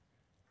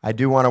I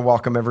do want to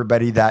welcome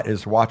everybody that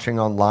is watching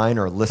online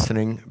or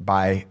listening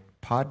by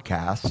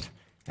podcast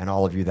and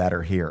all of you that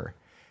are here.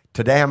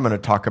 Today I'm going to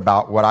talk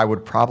about what I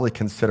would probably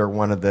consider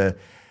one of the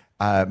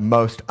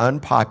most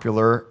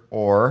unpopular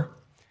or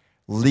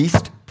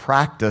least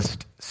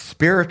practiced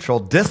spiritual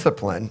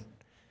discipline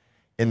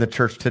in the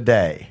church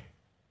today,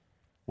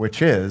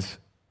 which is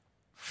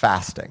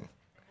fasting.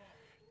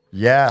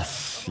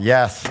 Yes.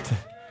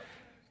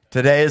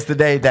 Today is the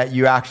day that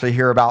you actually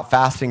hear about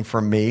fasting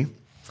from me.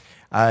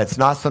 It's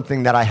not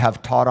something that I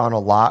have taught on a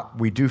lot.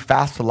 We do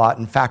fast a lot.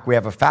 In fact, we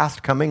have a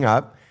fast coming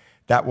up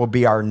that will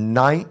be our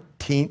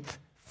 19th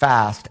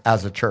fast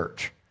as a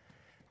church.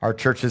 Our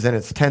church is in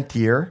its 10th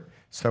year,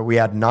 so we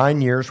had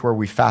 9 years where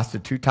we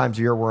fasted 2 times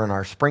a year. We're in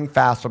our spring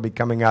fast. Will be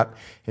coming up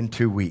in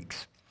 2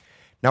 weeks.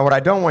 Now, what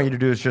I don't want you to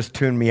do is just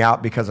tune me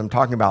out because I'm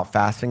talking about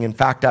fasting. In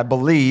fact, I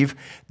believe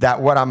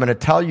that what I'm going to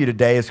tell you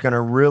today is going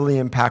to really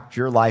impact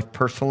your life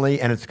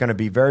personally, and it's going to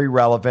be very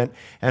relevant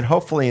and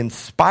hopefully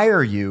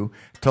inspire you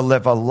to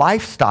live a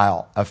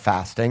lifestyle of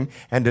fasting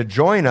and to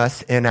join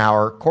us in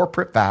our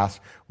corporate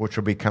fast, which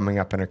will be coming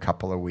up in a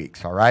couple of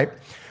weeks, all right?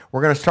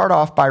 We're going to start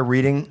off by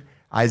reading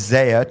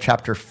Isaiah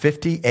chapter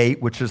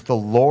 58, which is the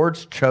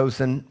Lord's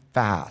chosen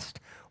fast.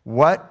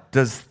 What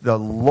does the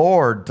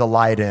Lord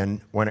delight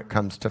in when it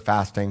comes to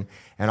fasting?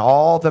 And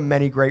all the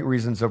many great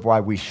reasons of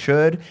why we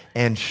should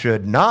and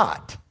should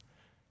not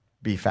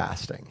be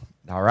fasting.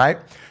 All right?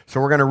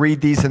 So we're going to read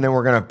these and then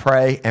we're going to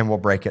pray and we'll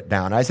break it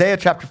down. Isaiah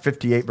chapter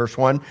 58, verse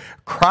 1.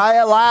 Cry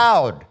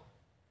aloud.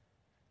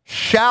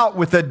 Shout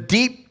with a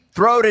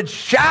deep-throated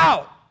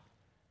shout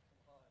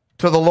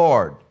to the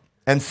Lord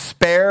and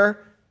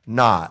spare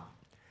not.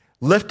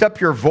 Lift up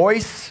your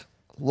voice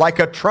like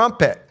a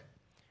trumpet.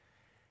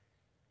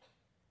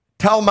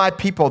 Tell my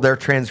people their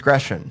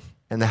transgression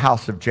and the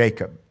house of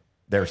Jacob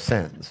their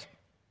sins.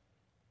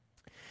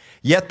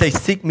 Yet they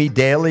seek me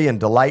daily and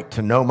delight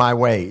to know my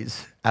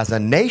ways, as a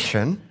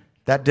nation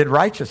that did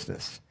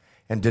righteousness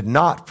and did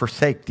not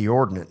forsake the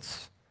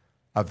ordinance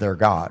of their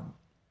God.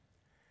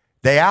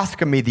 They ask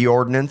of me the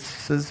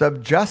ordinances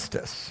of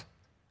justice.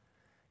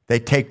 They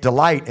take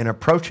delight in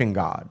approaching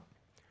God.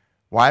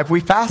 Why have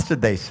we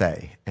fasted, they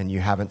say, and you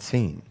haven't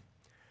seen?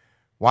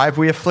 Why have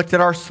we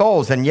afflicted our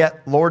souls, and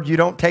yet, Lord, you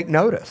don't take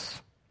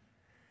notice?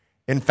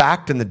 In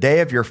fact, in the day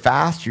of your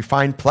fast, you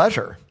find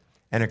pleasure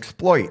and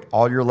exploit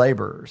all your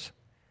laborers.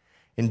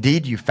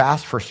 Indeed, you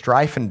fast for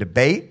strife and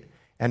debate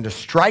and to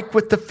strike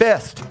with the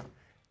fist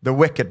the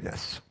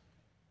wickedness.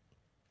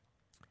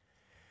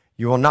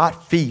 You will not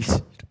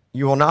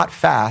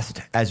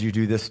fast as you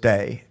do this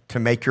day to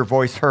make your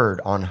voice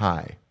heard on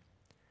high.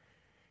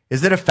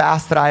 Is it a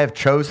fast that I have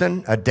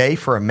chosen, a day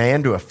for a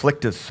man to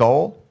afflict his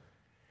soul?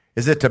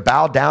 Is it to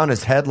bow down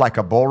his head like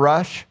a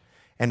bulrush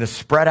and to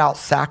spread out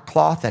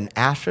sackcloth and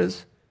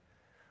ashes?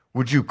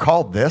 Would you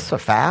call this a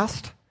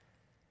fast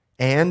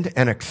and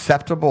an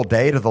acceptable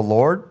day to the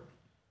Lord?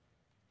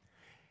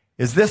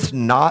 Is this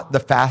not the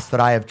fast that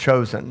I have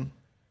chosen,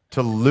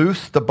 to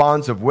loose the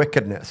bonds of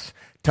wickedness,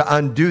 to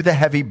undo the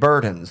heavy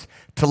burdens,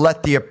 to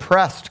let the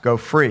oppressed go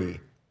free,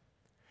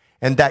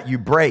 and that you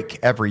break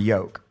every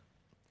yoke?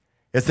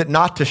 Is it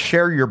not to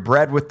share your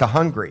bread with the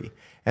hungry,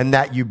 and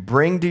that you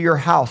bring to your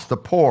house the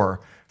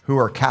poor who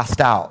are cast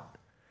out?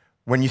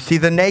 When you see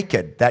the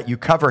naked, that you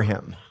cover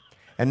him,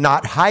 and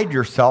not hide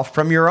yourself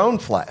from your own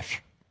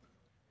flesh.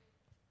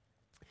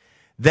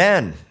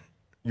 Then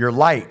your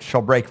light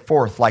shall break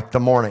forth like the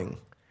morning.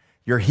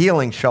 Your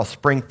healing shall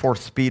spring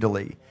forth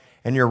speedily,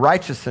 and your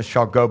righteousness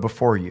shall go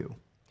before you.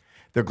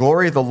 The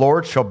glory of the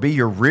Lord shall be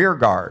your rear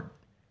guard.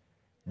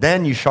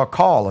 Then you shall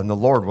call, and the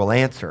Lord will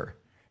answer.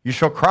 You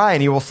shall cry,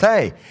 and he will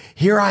say,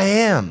 Here I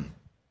am.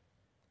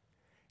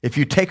 If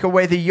you take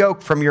away the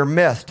yoke from your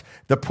midst,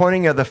 the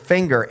pointing of the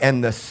finger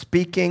and the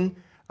speaking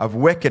of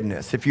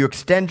wickedness, if you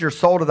extend your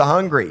soul to the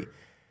hungry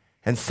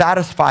and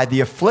satisfy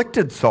the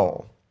afflicted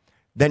soul,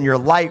 then your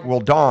light will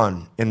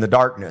dawn in the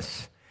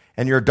darkness,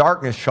 and your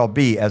darkness shall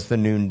be as the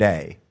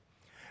noonday.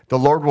 The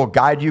Lord will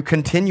guide you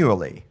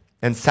continually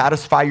and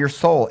satisfy your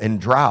soul in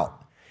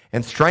drought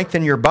and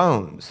strengthen your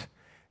bones.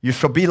 You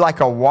shall be like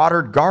a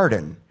watered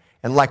garden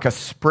and like a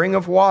spring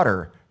of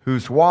water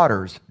whose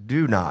waters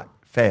do not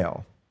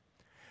fail.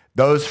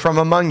 Those from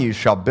among you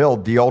shall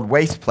build the old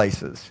waste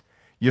places.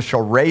 You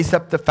shall raise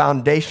up the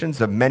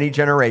foundations of many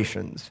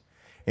generations,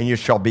 and you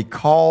shall be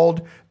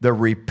called the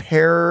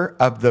repairer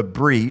of the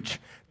breach,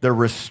 the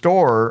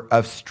restorer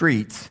of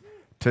streets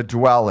to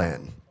dwell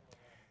in.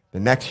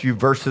 The next few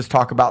verses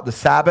talk about the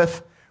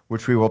Sabbath,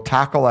 which we will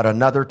tackle at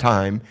another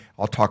time.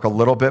 I'll talk a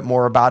little bit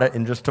more about it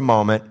in just a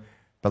moment,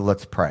 but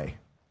let's pray.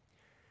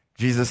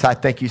 Jesus, I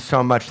thank you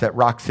so much that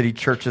Rock City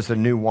Church is a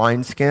new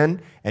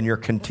wineskin, and you're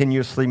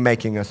continuously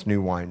making us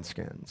new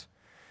wineskins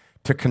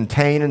to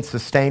contain and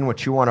sustain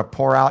what you want to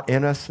pour out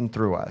in us and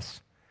through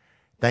us.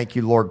 Thank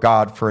you, Lord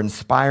God, for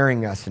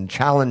inspiring us and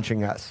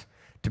challenging us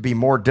to be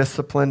more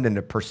disciplined and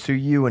to pursue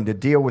you and to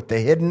deal with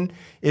the hidden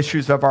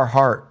issues of our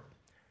heart,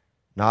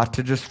 not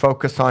to just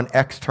focus on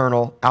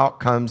external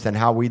outcomes and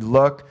how we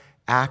look,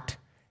 act,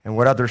 and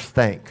what others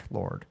think,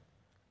 Lord.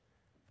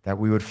 that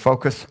we would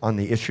focus on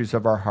the issues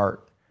of our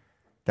heart,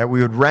 that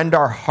we would rend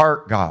our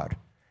heart, God,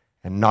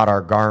 and not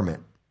our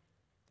garment.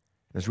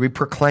 As we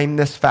proclaim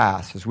this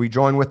fast, as we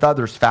join with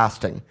others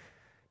fasting,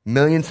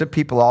 millions of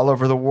people all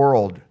over the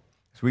world,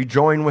 as we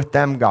join with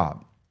them,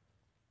 God,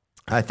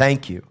 I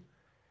thank you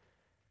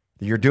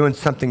that you're doing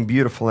something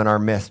beautiful in our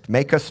midst.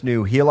 Make us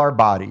new, heal our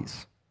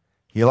bodies,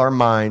 heal our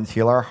minds,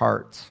 heal our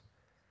hearts.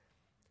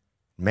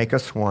 Make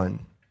us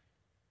one.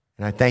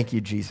 And I thank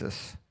you,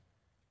 Jesus,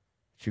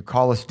 that you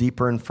call us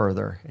deeper and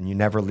further, and you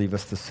never leave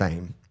us the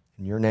same.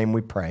 In your name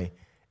we pray,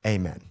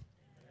 amen.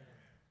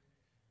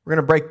 We're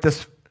going to break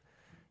this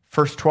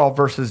first 12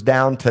 verses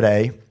down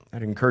today.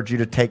 I'd encourage you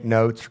to take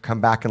notes or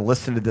come back and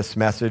listen to this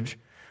message.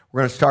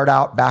 We're going to start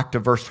out back to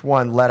verse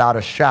 1, let out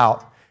a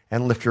shout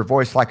and lift your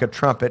voice like a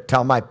trumpet.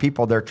 Tell my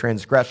people their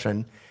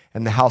transgression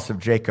and the house of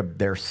Jacob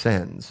their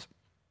sins.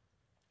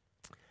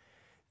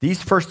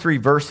 These first 3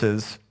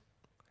 verses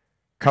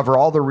cover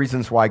all the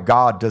reasons why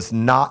God does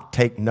not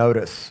take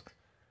notice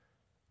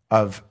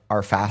of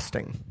our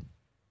fasting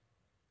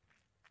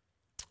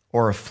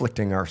or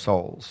afflicting our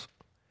souls.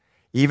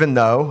 Even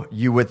though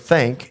you would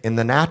think in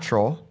the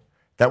natural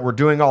that we're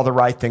doing all the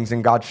right things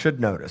and God should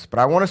notice. But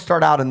I want to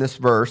start out in this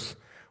verse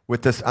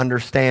with this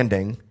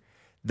understanding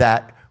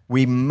that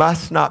we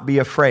must not be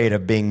afraid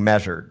of being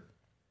measured.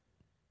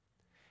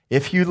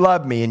 If you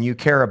love me and you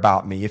care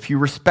about me, if you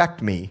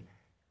respect me,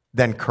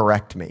 then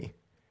correct me.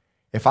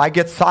 If I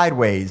get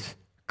sideways,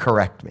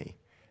 correct me.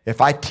 If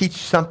I teach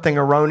something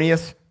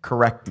erroneous,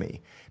 correct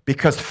me.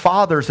 Because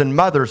fathers and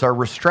mothers are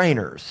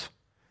restrainers.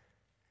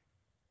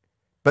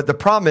 But the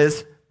problem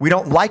is, we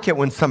don't like it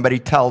when somebody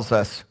tells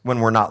us when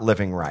we're not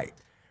living right.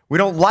 We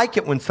don't like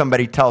it when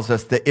somebody tells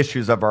us the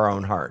issues of our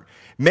own heart.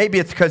 Maybe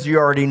it's because you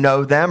already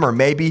know them, or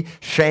maybe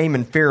shame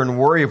and fear and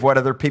worry of what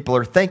other people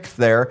are thinks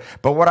there.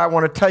 But what I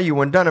want to tell you,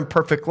 when done in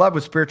perfect love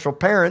with spiritual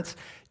parents,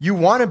 you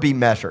want to be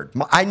measured.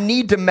 I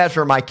need to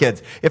measure my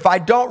kids. If I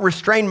don't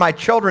restrain my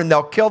children,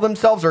 they'll kill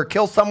themselves or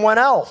kill someone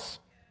else.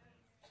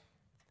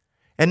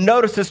 And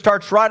notice it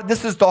starts right,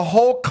 this is the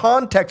whole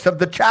context of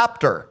the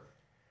chapter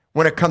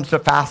when it comes to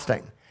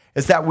fasting,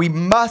 is that we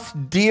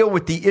must deal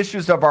with the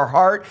issues of our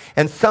heart,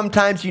 and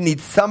sometimes you need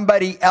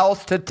somebody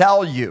else to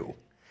tell you.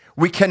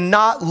 We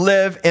cannot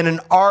live in an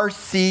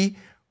RC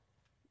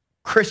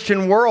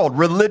Christian world,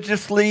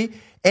 religiously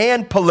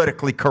and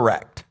politically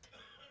correct.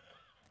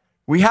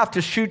 We have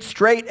to shoot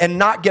straight and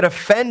not get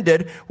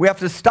offended. We have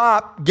to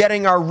stop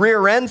getting our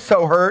rear end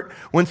so hurt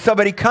when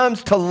somebody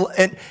comes to,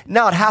 and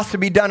now it has to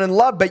be done in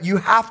love, but you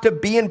have to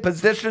be in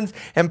positions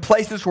and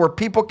places where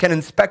people can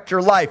inspect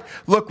your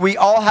life. Look, we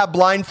all have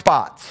blind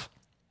spots.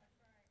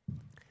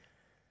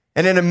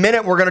 And in a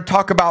minute, we're going to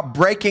talk about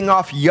breaking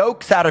off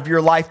yokes out of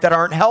your life that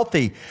aren't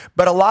healthy.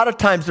 But a lot of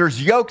times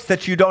there's yokes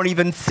that you don't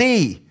even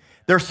see.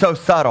 They're so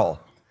subtle.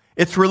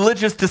 It's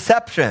religious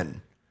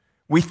deception.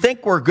 We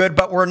think we're good,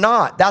 but we're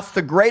not. That's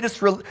the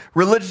greatest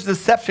religious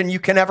deception you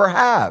can ever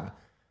have.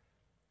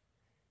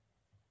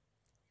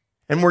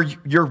 And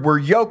we're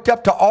yoked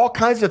up to all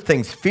kinds of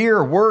things: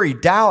 fear, worry,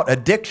 doubt,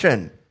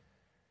 addiction,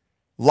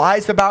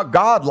 lies about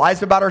God,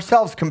 lies about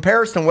ourselves,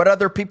 comparison, what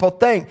other people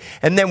think.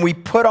 And then we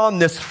put on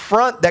this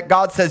front that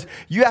God says,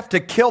 you have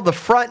to kill the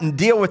front and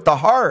deal with the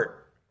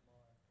heart.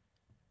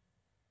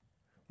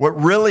 What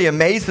really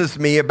amazes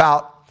me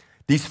about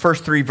these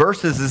first 3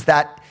 verses is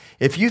that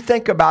if you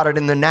think about it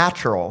in the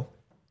natural,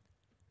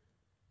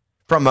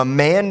 from a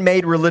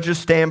man-made religious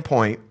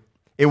standpoint,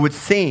 it would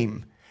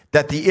seem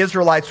that the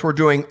Israelites were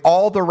doing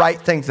all the right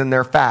things in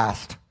their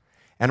fast.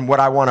 And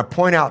what I want to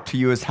point out to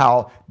you is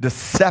how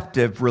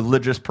deceptive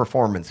religious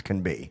performance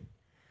can be.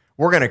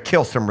 We're going to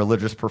kill some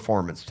religious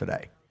performance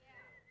today.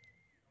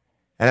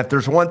 And if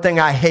there's one thing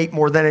I hate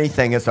more than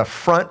anything, is a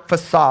front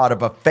facade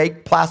of a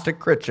fake plastic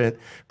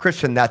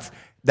Christian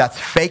that's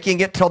faking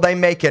it till they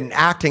make it and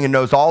acting and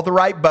knows all the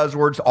right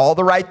buzzwords, all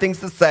the right things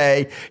to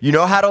say. You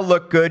know how to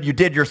look good. You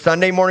did your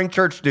Sunday morning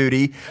church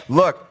duty.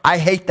 Look, I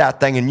hate that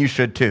thing, and you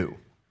should too.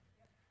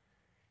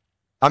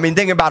 I mean,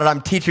 think about it.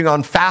 I'm teaching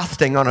on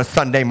fasting on a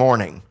Sunday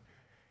morning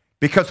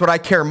because what I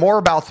care more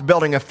about is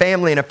building a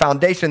family and a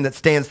foundation that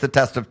stands the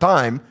test of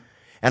time.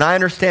 And I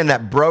understand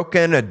that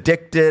broken,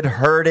 addicted,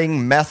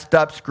 hurting, messed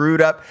up,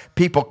 screwed up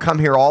people come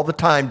here all the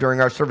time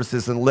during our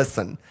services and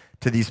listen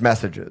to these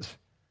messages.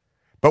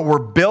 But we're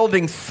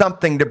building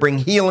something to bring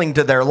healing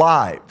to their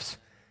lives.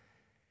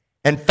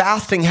 And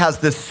fasting has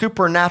this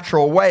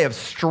supernatural way of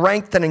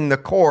strengthening the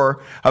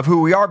core of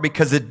who we are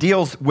because it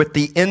deals with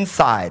the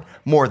inside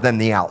more than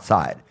the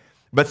outside.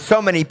 But so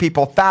many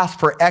people fast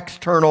for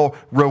external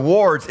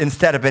rewards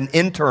instead of an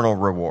internal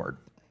reward.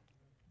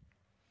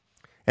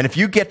 And if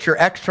you get your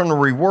external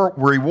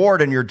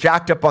reward and you're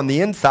jacked up on the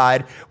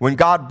inside, when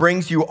God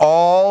brings you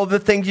all the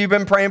things you've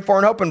been praying for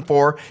and hoping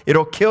for,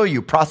 it'll kill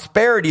you.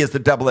 Prosperity is a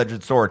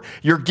double-edged sword.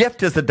 Your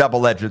gift is a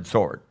double-edged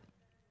sword.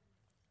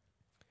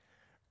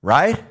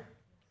 Right?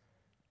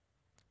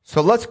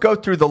 So let's go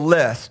through the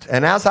list.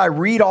 And as I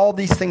read all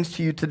these things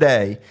to you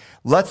today,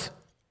 let's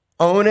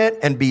own it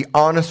and be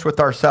honest with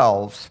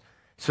ourselves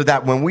so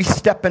that when we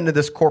step into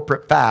this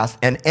corporate fast,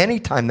 and any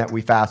time that we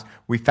fast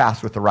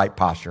with the right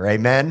posture.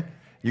 Amen?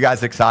 You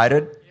guys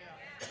excited?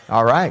 Yeah.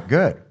 All right,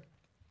 good.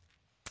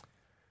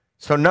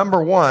 So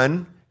number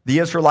one, the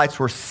Israelites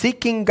were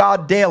seeking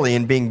God daily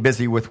and being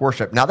busy with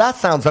worship. Now that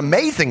sounds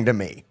amazing to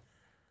me.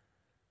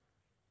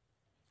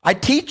 We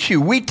teach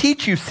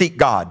you seek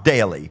God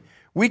daily.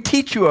 We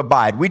teach you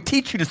abide. We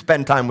teach you to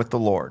spend time with the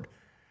Lord.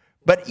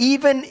 But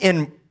even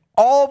in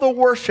all the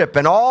worship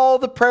and all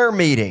the prayer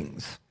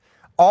meetings,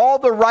 all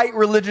the right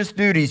religious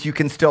duties, you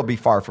can still be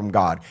far from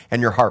God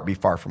and your heart be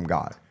far from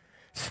God.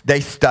 They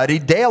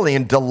studied daily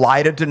and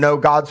delighted to know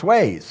God's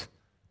ways.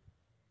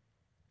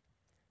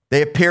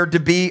 They appeared to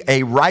be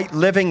a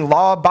right-living,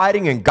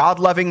 law-abiding, and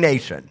God-loving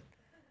nation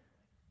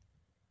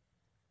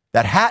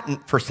that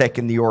hadn't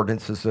forsaken the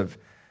ordinances of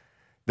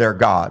their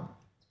God.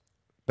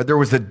 But there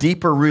was a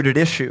deeper-rooted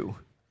issue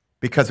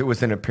because it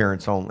was in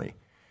appearance only.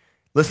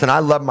 Listen, I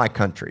love my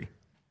country.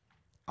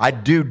 I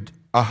do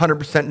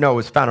 100% know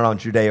it's founded on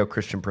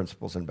Judeo-Christian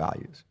principles and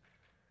values.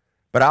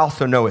 But I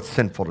also know it's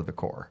sinful to the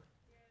core.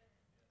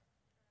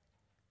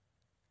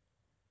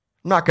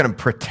 I'm not going to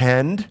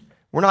pretend.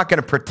 We're not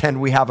going to pretend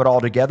we have it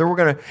all together. We're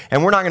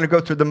not going to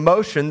go through the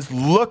motions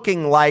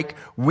looking like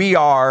we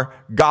are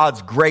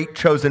God's great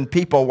chosen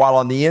people while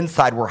on the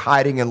inside we're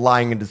hiding and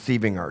lying and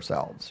deceiving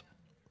ourselves.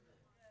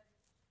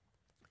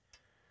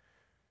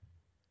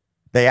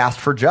 They asked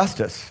for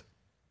justice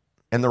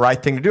and the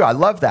right thing to do. I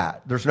love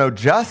that. There's no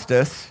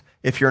justice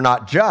if you're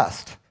not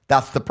just.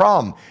 That's the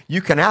problem.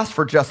 You can ask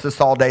for justice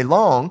all day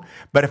long,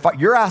 but if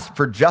you're asking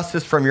for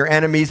justice from your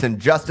enemies and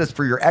justice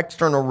for your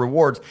external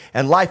rewards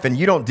and life, and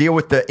you don't deal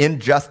with the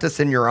injustice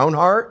in your own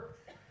heart,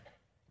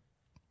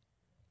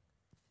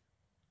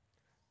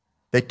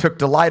 they took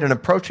delight in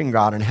approaching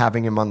God and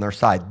having him on their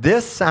side.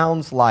 This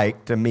sounds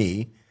like, to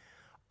me,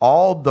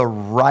 all the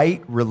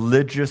right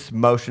religious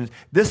motions.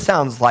 This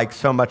sounds like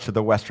so much of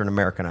the Western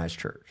Americanized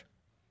church.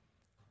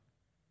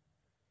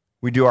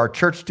 We do our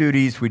church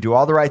duties. We do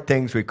all the right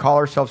things. We call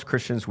ourselves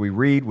Christians. We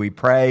read, we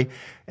pray,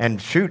 and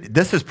shoot,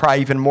 this is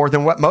probably even more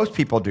than what most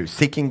people do.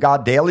 Seeking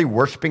God daily,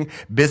 worshiping,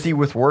 busy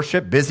with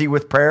worship, busy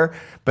with prayer.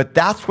 But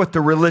that's what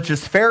the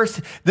religious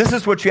Pharisees, this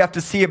is what you have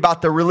to see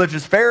about the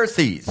religious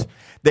Pharisees.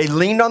 They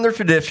leaned on their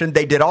tradition.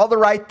 They did all the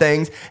right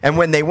things. And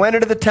when they went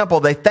into the temple,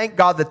 they thanked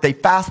God that they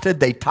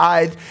fasted, they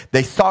tithed,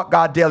 they sought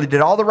God daily,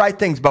 did all the right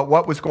things. But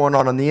what was going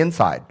on the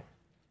inside?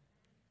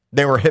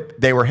 They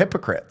were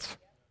hypocrites.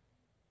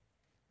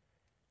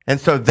 And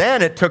so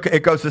then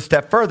it goes a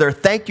step further.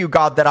 Thank you,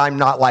 God, that I'm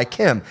not like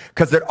him,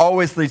 because it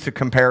always leads to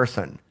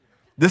comparison.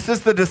 This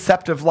is the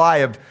deceptive lie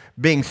of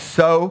being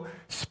so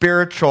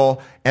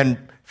spiritual and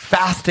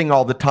fasting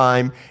all the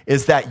time,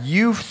 is that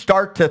you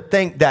start to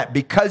think that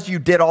because you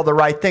did all the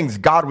right things,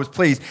 God was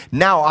pleased.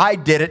 Now I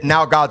did it.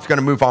 Now God's going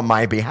to move on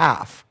my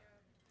behalf.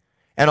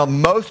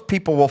 And most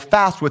people will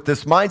fast with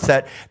this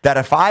mindset that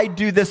if I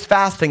do this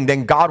fasting,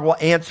 then God will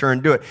answer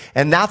and do it.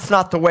 And that's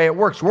not the way it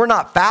works. We're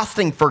not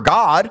fasting for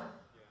God.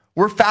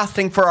 We're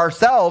fasting for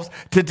ourselves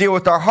to deal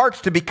with our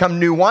hearts to become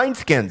new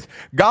wineskins.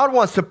 God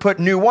wants to put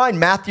new wine.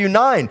 Matthew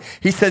 9,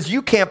 he says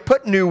you can't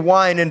put new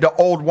wine into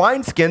old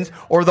wineskins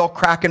or they'll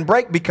crack and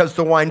break because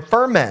the wine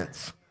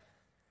ferments.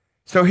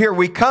 So here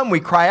we come, we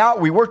cry out,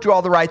 we work, do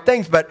all the right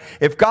things, but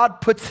if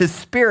God puts his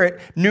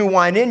spirit, new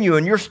wine in you,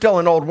 and you're still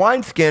an old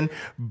wineskin,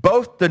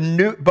 both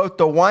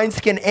the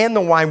wineskin and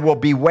the wine will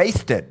be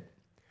wasted.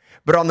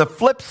 But on the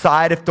flip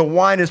side, if the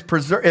wine is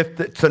preserved, if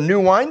it's a new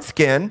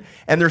wineskin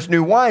and there's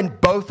new wine,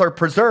 both are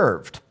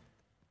preserved,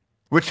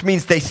 which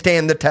means they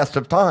stand the test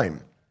of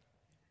time.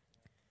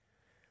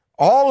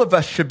 All of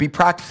us should be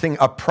practicing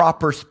a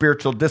proper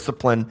spiritual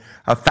discipline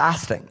of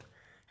fasting.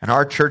 And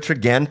our church,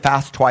 again,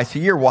 fasts twice a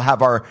year.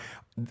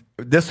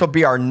 This will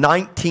be our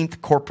 19th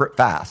corporate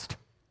fast.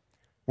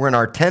 We're in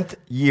our 10th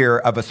year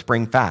of a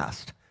spring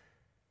fast.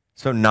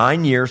 So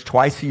 9 years,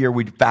 twice a year,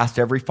 we fast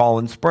every fall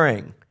and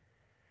spring.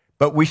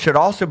 But we should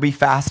also be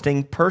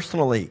fasting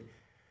personally,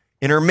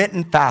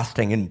 intermittent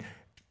fasting, and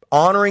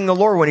honoring the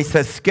Lord when he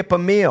says skip a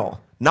meal,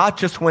 not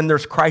just when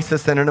there's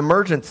crisis and an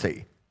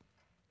emergency.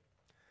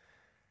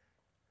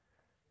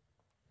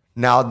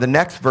 Now, the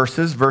next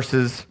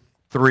verses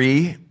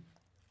 3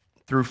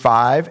 through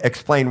 5,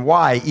 explain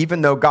why,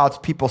 even though God's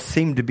people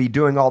seem to be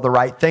doing all the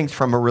right things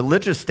from a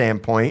religious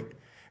standpoint,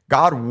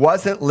 God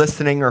wasn't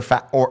listening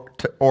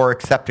or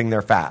accepting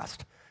their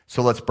fast.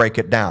 So let's break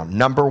it down.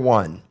 Number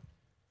one,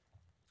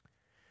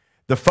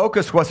 the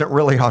focus wasn't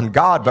really on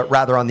God, but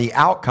rather on the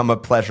outcome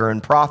of pleasure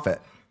and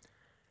profit.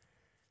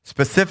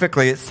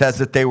 Specifically, it says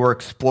that they were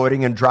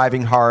exploiting and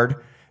driving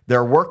hard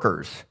their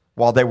workers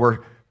while they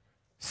were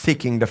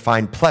seeking to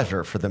find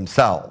pleasure for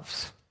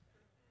themselves.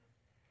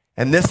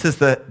 And this is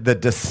the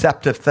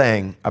deceptive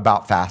thing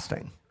about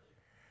fasting.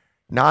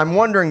 Now, I'm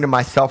wondering to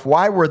myself,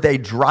 why were they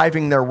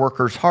driving their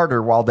workers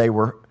harder while they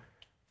were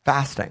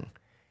fasting?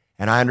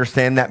 And I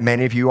understand that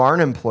many of you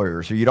aren't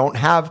employers, or you don't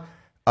have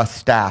a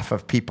staff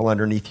of people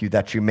underneath you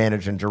that you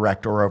manage and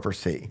direct or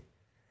oversee.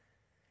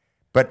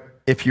 But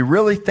if you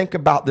really think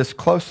about this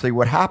closely,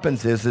 what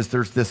happens is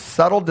there's this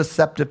subtle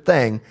deceptive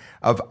thing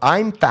of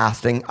I'm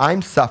fasting,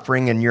 I'm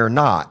suffering, and you're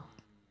not.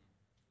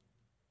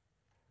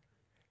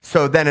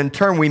 So then in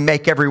turn, we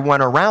make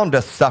everyone around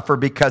us suffer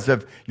because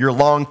of your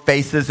long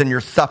faces and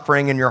your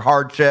suffering and your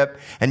hardship,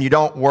 and you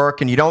don't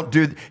work and you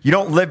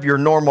don't live your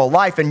normal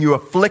life, and you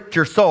afflict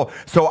your soul.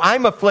 So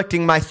I'm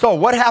afflicting my soul.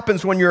 What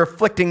happens when you're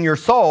afflicting your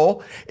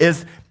soul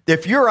is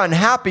if you're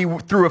unhappy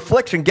through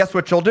affliction, guess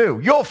what you'll do?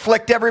 You'll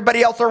afflict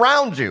everybody else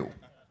around you.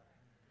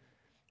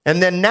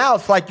 And then now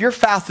it's like your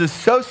fast is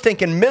so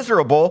stinking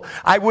miserable,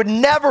 I would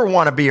never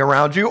want to be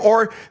around you,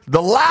 or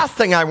the last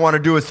thing I want to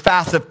do is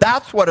fast if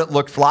that's what it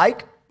looks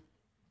like.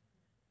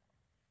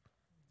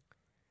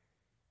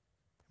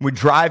 We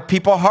drive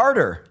people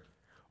harder,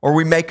 or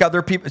we make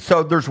other people.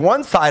 So there's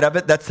one side of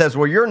it that says,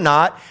 well, you're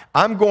not.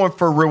 I'm going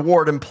for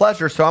reward and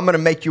pleasure, so I'm going to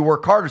make you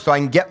work harder so I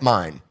can get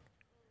mine.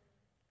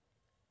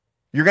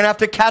 You're going to have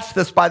to catch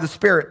this by the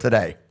Spirit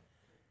today.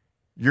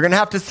 You're going to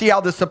have to see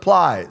how this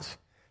applies.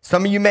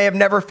 Some of you may have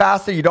never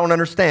fasted, you don't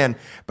understand,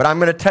 but I'm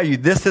going to tell you,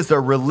 this is a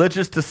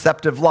religious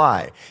deceptive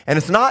lie. And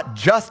it's not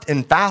just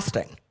in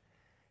fasting.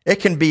 It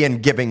can be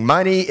in giving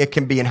money. It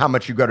can be in how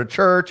much you go to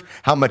church,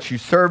 how much you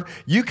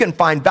serve. You can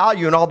find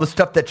value in all the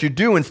stuff that you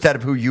do instead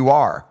of who you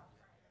are.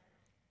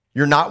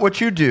 You're not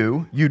what you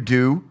do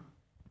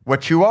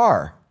what you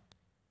are.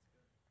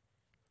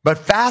 But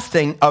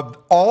fasting, of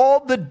all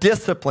the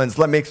disciplines,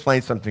 let me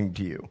explain something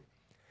to you.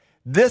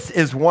 This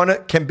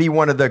can be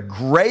one of the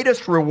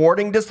greatest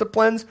rewarding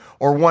disciplines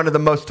or one of the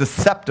most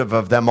deceptive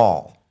of them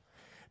all.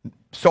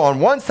 So on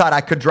one side,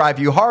 I could drive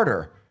you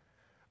harder.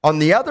 On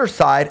the other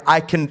side, I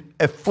can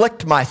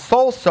afflict my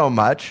soul so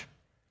much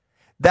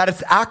that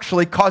it's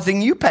actually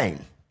causing you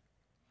pain.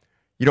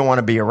 You don't want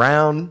to be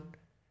around.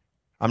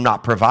 I'm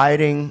not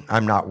providing.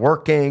 I'm not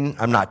working.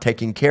 I'm not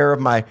taking care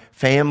of my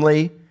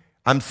family.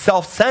 I'm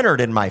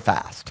self-centered in my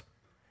fast,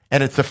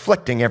 and it's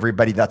afflicting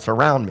everybody that's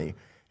around me,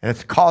 and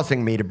it's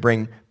causing me to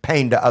bring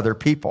pain to other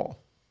people.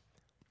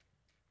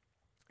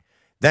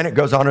 Then it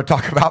goes on to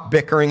talk about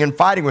bickering and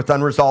fighting with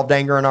unresolved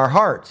anger in our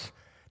hearts.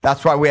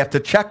 That's why we have to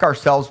check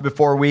ourselves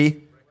before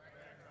we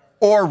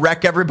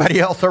wreck everybody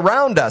else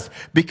around us,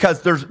 because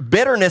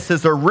bitterness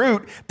is a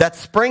root that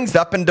springs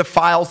up and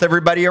defiles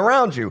everybody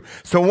around you.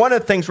 So one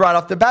of the things right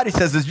off the bat he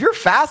says is you're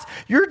fast,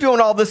 you're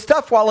doing all this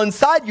stuff while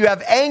inside you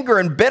have anger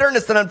and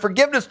bitterness and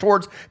unforgiveness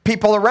towards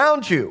people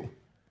around you.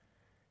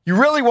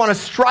 You really want to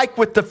strike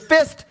with the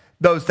fist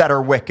those that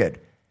are wicked,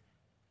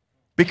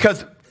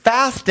 because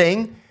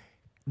fasting,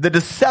 the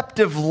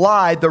deceptive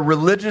lie, the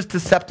religious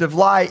deceptive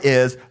lie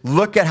is,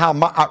 look at how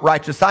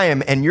righteous I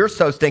am, and you're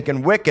so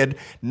stinking wicked.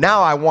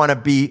 Now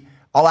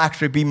I'll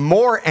actually be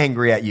more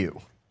angry at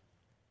you.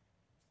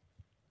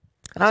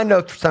 And I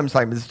know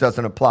sometimes this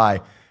doesn't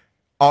apply.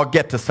 I'll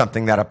get to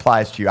something that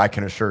applies to you, I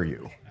can assure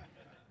you.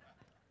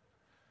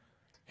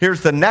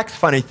 Here's the next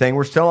funny thing.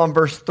 We're still on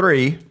verse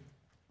 3.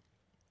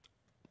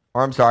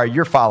 Or I'm sorry,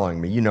 you're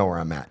following me. You know where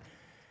I'm at.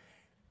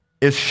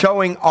 Is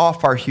showing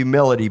off our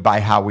humility by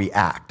how we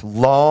act.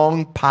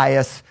 Long,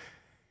 pious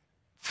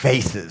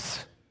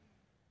faces.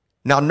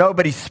 Now,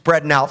 nobody's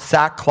spreading out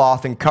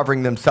sackcloth and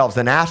covering themselves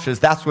in ashes.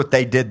 That's what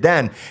they did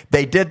then.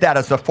 They did that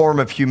as a form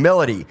of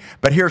humility.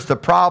 But here's the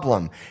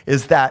problem,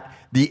 is that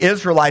the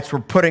Israelites were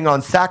putting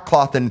on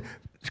sackcloth and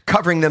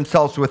covering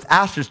themselves with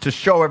ashes to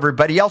show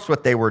everybody else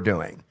what they were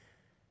doing.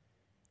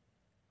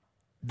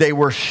 They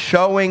were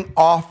showing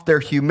off their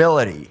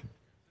humility.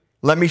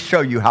 Let me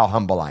show you how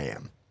humble I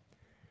am.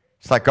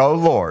 It's like, oh,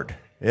 Lord,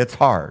 it's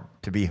hard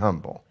to be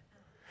humble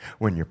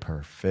when you're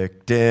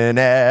perfect in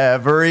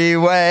every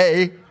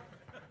way.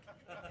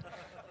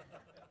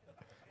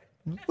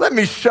 Let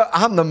me show,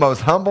 I'm the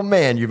most humble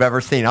man you've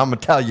ever seen. I'm going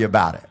to tell you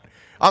about it.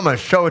 I'm going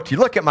to show it to you.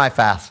 Look at my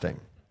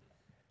fasting.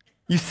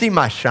 You see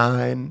my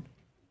shine?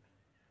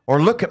 Or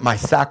look at my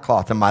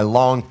sackcloth and my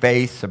long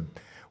face.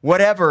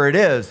 Whatever it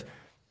is,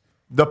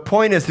 the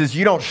point is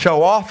you don't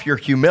show off your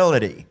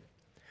humility.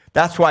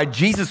 That's why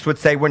Jesus would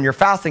say, when you're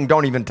fasting,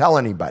 don't even tell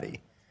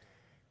anybody.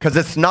 Because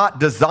it's not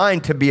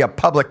designed to be a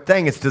public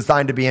thing. It's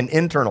designed to be an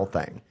internal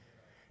thing.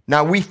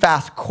 Now, we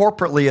fast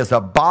corporately as a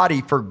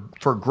body for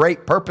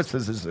great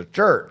purposes as a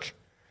church.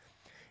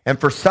 And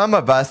for some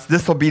of us,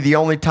 this will be the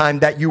only time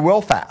that you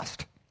will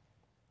fast.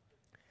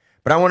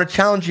 But I want to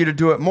challenge you to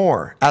do it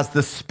more as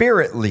the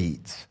Spirit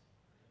leads.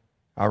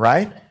 All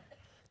right?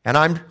 And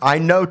I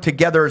know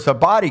together as a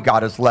body,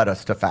 God has led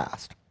us to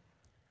fast.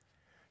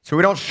 So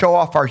we don't show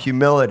off our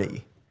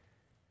humility.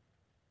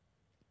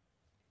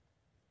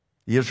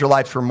 The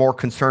Israelites were more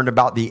concerned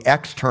about the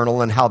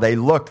external and how they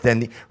looked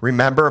than,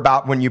 remember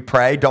about when you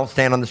pray, don't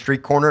stand on the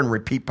street corner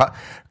and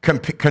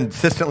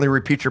consistently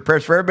repeat your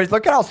prayers for everybody.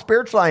 Look at how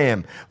spiritual I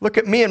am. Look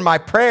at me and my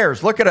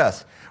prayers. Look at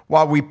us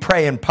while we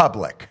pray in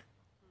public.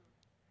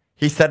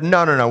 He said,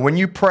 no. When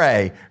you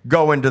pray,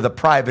 go into the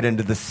private,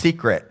 into the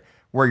secret,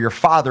 where your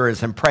Father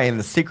is, and pray in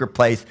the secret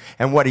place,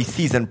 and what he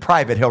sees in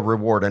private, he'll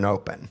reward in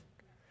open.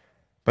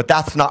 But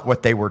that's not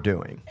what they were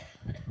doing.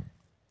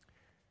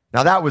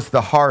 Now, that was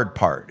the hard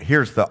part.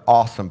 Here's the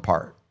awesome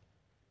part.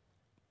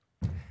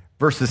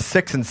 Verses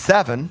 6 and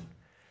 7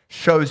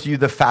 shows you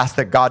the fast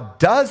that God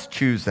does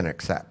choose and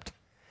accept,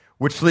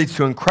 which leads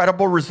to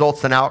incredible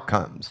results and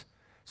outcomes.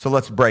 So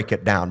let's break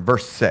it down.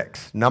 Verse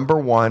 6, number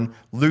 1,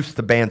 loose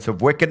the bands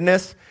of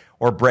wickedness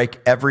or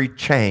break every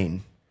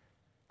chain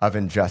of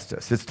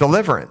injustice. It's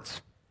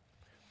deliverance.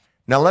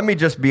 Now, let me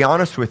just be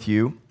honest with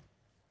you.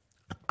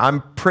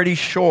 I'm pretty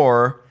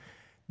sure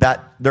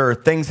that there are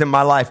things in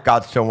my life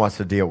God still wants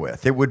to deal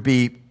with. It would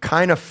be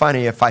kind of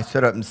funny if I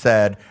stood up and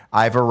said,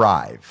 I've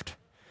arrived.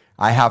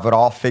 I have it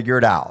all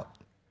figured out.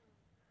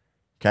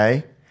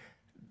 Okay?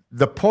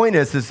 The point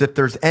is if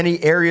there's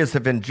any areas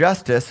of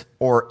injustice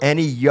or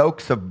any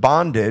yokes of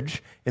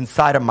bondage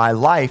inside of my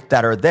life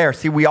that are there,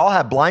 see, we all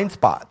have blind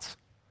spots.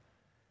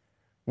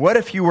 What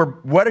if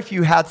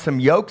you had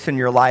some yokes in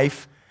your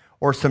life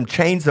or some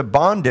chains of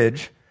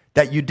bondage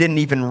that you didn't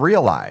even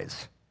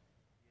realize?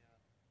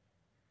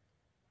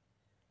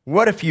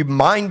 What if you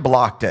mind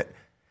blocked it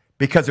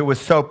because it was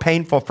so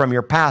painful from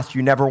your past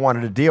you never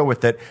wanted to deal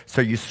with it,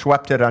 so you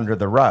swept it under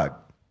the rug?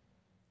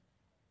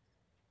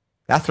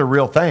 That's a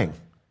real thing.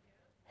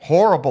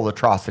 Horrible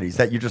atrocities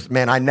that you just,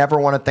 man, I never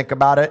want to think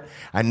about it.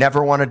 I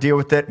never want to deal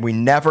with it. We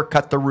never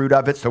cut the root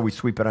of it, so we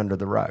sweep it under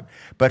the rug.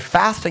 But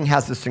fasting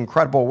has this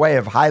incredible way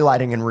of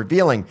highlighting and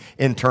revealing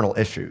internal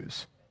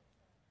issues,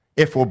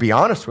 if we'll be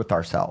honest with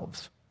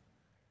ourselves.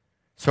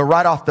 So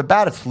right off the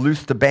bat, it's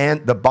loose the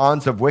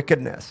bonds of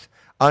wickedness,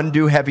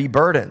 undo heavy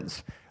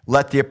burdens,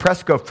 let the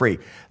oppressed go free.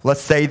 Let's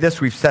say this.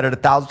 We've said it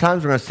 1,000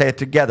 times. We're going to say it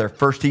together.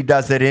 First, he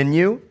does it in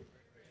you.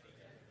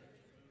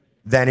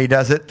 Then he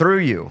does it through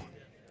you.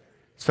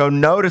 So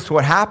notice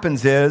what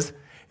happens is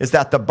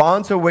that the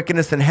bonds of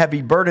wickedness and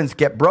heavy burdens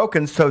get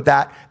broken so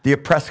that the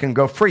oppressed can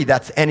go free.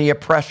 That's any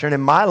oppression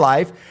in my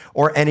life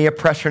or any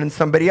oppression in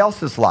somebody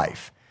else's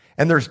life.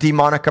 And there's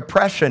demonic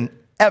oppression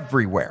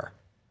everywhere.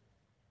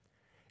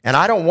 And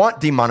I don't want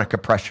demonic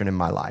oppression in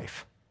my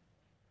life.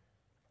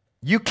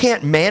 You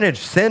can't manage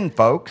sin,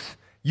 folks.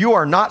 You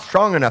are not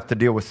strong enough to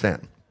deal with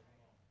sin.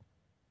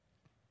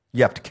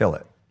 You have to kill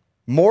it.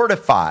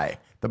 Mortify,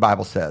 the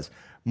Bible says.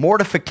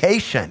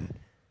 Mortification.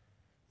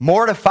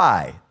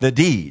 Mortify the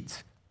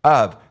deeds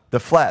of the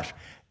flesh.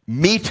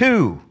 Me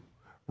too.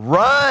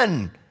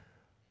 Run.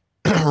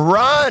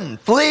 Run.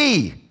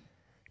 Flee.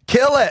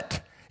 Kill it.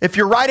 If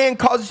your right hand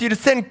causes you to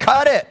sin,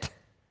 cut it.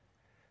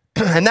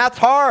 And that's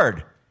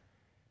hard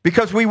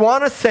because we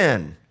want to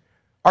sin.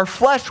 Our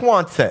flesh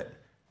wants it.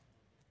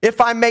 If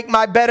I make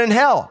my bed in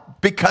hell,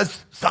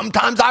 because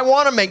sometimes I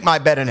want to make my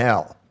bed in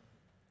hell.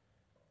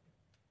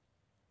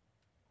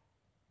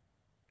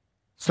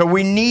 So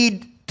we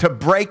need to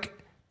break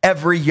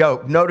every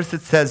yoke. Notice it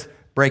says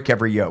break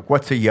every yoke.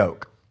 What's a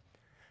yoke?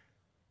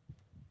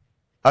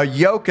 A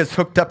yoke is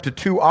hooked up to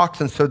two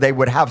oxen so they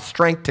would have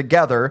strength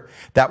together,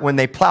 that when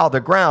they plow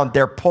the ground,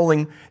 they're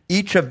pulling,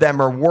 each of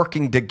them are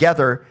working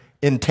together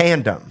in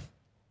tandem.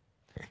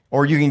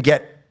 Or you can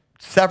get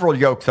several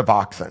yokes of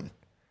oxen,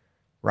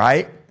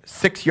 right?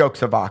 6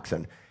 yokes of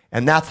oxen.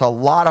 And that's a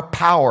lot of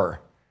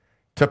power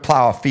to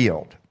plow a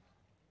field.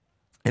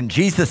 And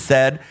Jesus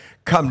said,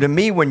 come to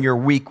me when you're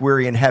weak,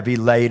 weary, and heavy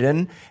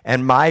laden,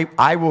 and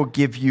I will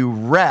give you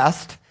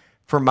rest,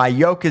 for my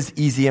yoke is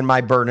easy and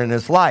my burden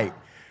is light.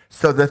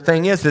 So the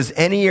thing is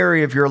any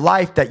area of your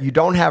life that you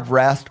don't have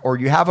rest, or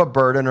you have a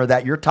burden, or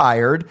that you're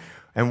tired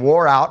and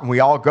wore out, and we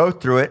all go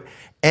through it,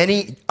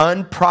 any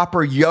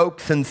improper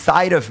yokes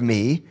inside of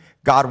me,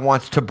 God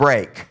wants to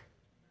break.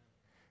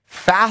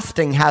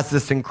 Fasting has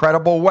this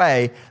incredible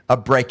way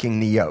of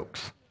breaking the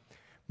yokes.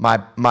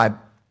 My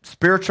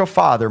spiritual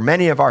father,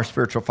 many of our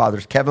spiritual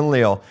fathers, Kevin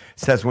Leal,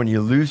 says when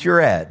you lose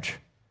your edge,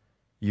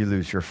 you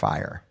lose your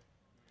fire.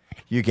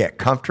 You get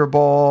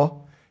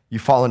comfortable. You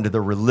fall into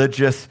the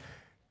religious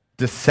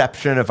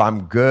deception of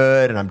I'm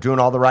good and I'm doing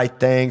all the right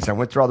things. I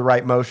went through all the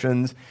right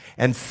motions.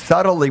 And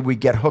subtly we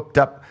get hooked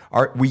up,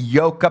 we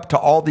yoke up to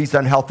all these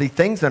unhealthy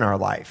things in our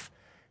life.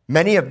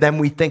 Many of them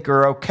we think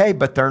are okay,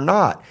 but they're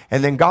not.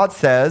 And then God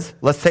says,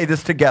 let's say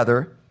this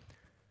together,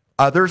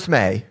 others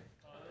may,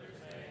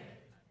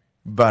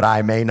 but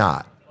I may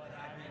not.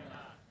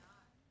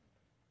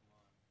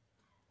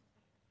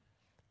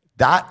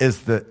 That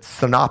is the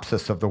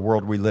synopsis of the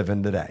world we live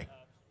in today.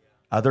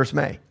 Others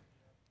may,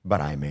 but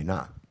I may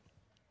not.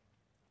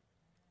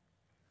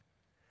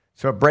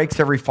 So it breaks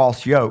every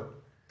false yoke.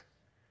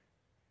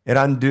 It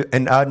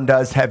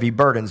undoes heavy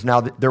burdens.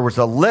 Now, there was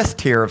a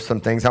list here of some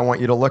things I want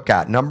you to look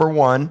at. Number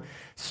 1,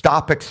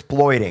 stop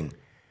exploiting.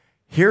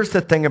 Here's the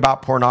thing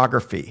about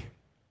pornography.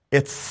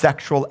 It's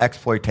sexual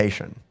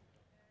exploitation.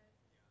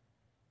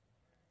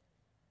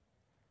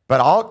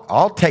 But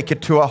I'll take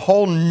it to a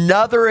whole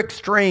nother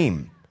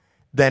extreme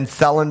than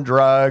selling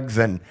drugs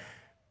and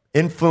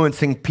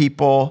influencing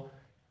people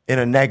in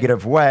a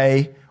negative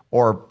way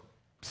or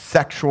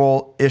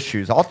sexual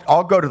issues.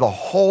 I'll go to the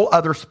whole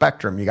other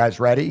spectrum. You guys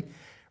ready?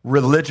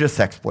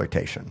 Religious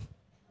exploitation.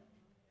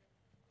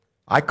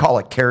 I call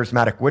it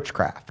charismatic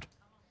witchcraft.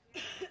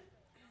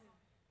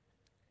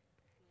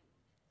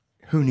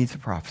 Who needs a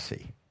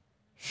prophecy?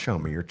 Show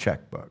me your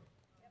checkbook.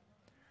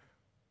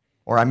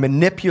 or I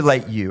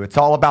manipulate you. It's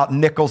all about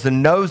nickels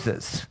and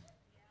noses.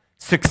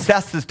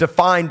 Success is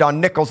defined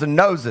on nickels and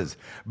noses,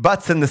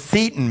 butts in the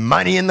seat and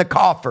money in the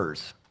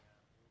coffers.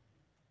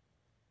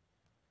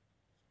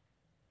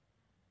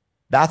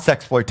 That's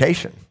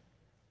exploitation.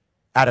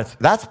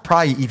 That's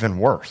probably even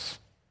worse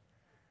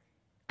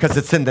because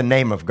it's in the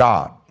name of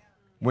God,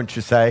 wouldn't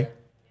you say?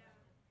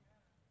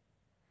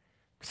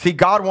 See,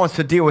 God wants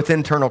to deal with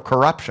internal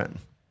corruption.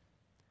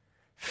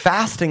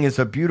 Fasting is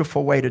a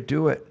beautiful way to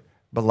do it,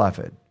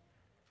 beloved.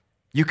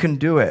 You can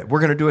do it. We're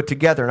going to do it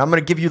together. And I'm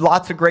going to give you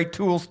lots of great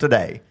tools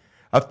today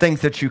of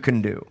things that you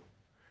can do.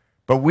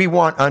 But we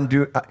want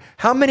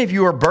how many of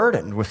you are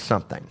burdened with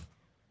something?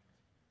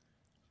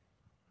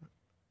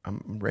 I'm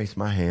going to raise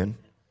my hand.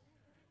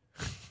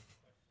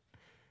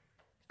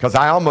 Because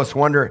I almost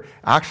wonder,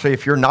 actually,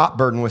 if you're not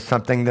burdened with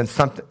something, then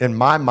in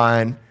my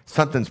mind,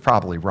 something's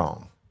probably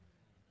wrong.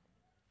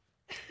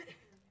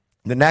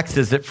 The next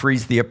is it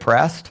frees the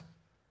oppressed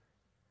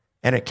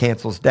and it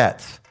cancels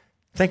debts.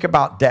 Think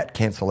about debt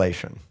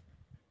cancellation.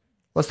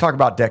 Let's talk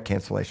about debt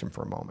cancellation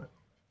for a moment.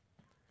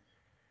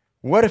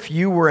 What if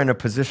you were in a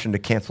position to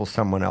cancel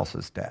someone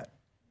else's debt?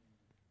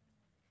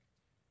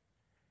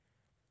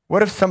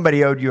 What if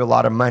somebody owed you a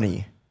lot of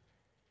money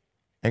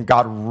and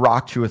God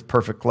rocked you with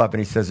perfect love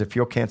and he says, if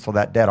you'll cancel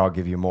that debt, I'll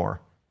give you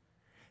more?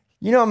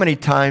 You know how many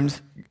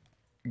times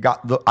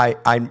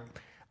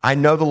I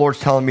know the Lord's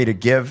telling me to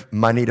give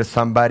money to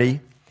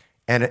somebody,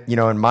 and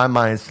in my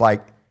mind it's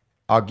like,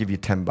 I'll give you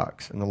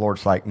 $10. And the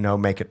Lord's like, no,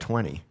 make it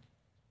 20.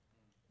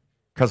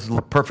 Because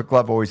perfect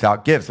love always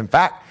outgives. In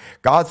fact,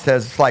 God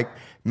says, it's like,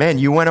 man,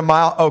 you went a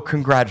mile. Oh,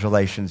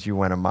 congratulations, you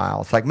went a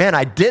mile. It's like, man,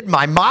 I did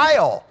my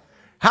mile.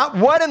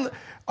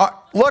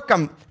 Look,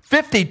 I'm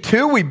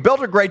 52. We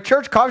built a great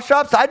church, coffee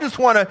shops.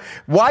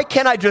 Why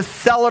can't I just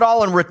sell it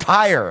all and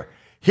retire?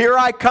 Here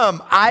I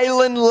come,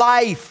 island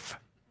life,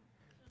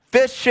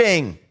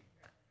 fishing.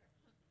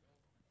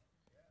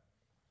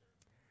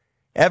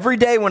 Every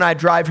day when I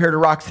drive here to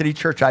Rock City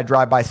Church, I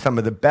drive by some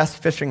of the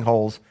best fishing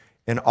holes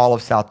in all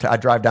of South Texas. I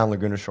drive down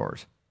Laguna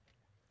Shores.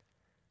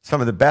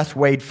 Some of the best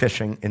wade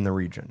fishing in the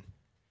region.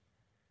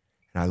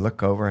 And I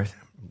look over, I'm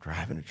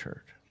driving to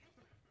church.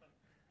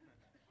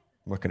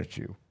 I'm looking at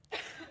you,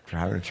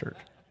 driving to church.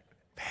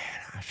 Man,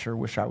 I sure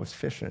wish I was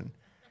fishing.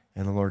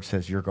 And the Lord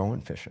says, you're going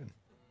fishing.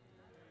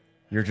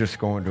 You're just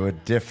going to a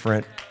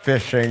different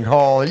fishing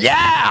hole.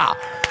 Yeah!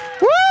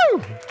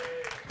 Woo!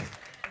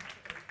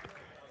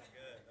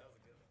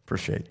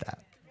 Appreciate that.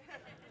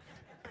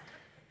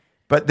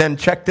 But then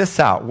check this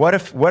out. What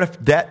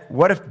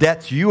if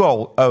debts you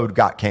owed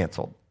got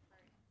canceled?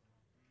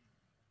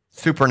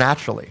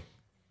 Supernaturally.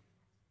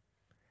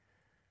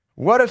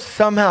 What if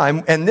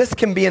somehow, and this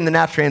can be in the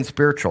natural and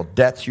spiritual,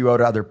 debts you owe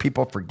to other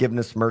people,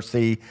 forgiveness,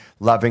 mercy,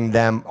 loving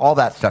them, all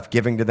that stuff,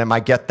 giving to them, I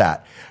get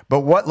that.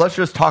 But let's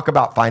just talk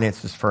about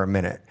finances for a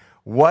minute.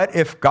 What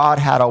if God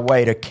had a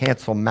way to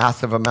cancel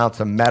massive amounts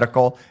of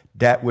medical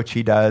debt, which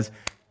he does,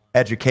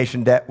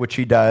 education debt, which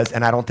he does,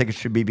 and I don't think it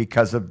should be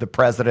because of the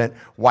president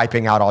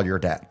wiping out all your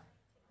debt.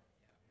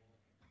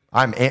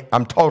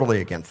 I'm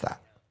totally against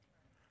that.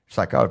 It's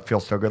like, oh, it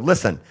feels so good.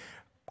 Listen,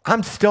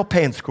 I'm still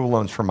paying school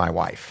loans for my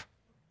wife,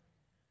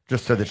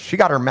 just so that she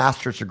got her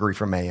master's degree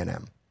from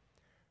A&M.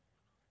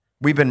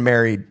 We've been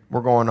married,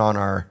 we're going on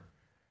our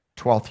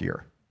 12th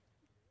year.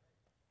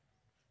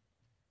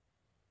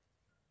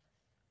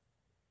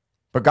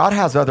 But God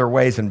has other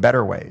ways and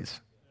better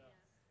ways.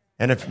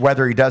 And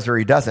whether he does or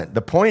he doesn't.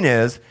 The point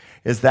is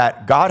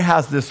that God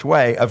has this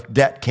way of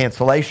debt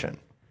cancellation.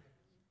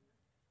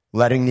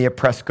 Letting the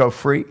oppressed go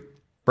free,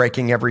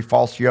 breaking every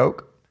false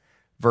yoke.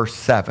 Verse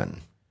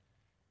 7.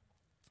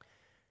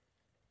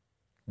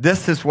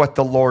 This is what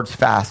the Lord's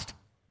fast,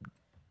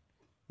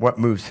 what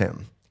moves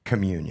him,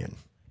 communion.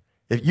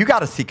 You got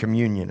to see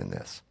communion in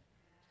this.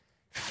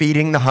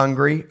 Feeding the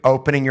hungry,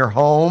 opening your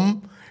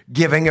home,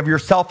 giving of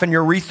yourself and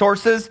your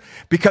resources,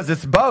 because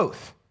it's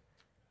both.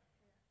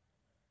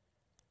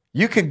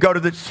 You can go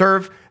to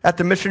serve at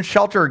the mission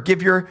shelter or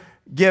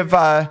give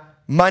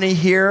money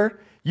here.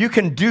 You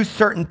can do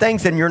certain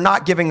things and you're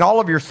not giving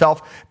all of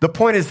yourself. The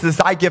point is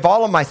I give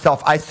all of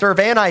myself. I serve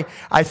and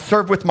I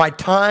serve with my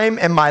time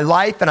and my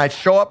life, and I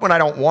show up when I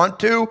don't want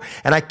to,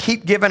 and I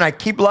keep giving, I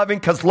keep loving,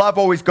 because love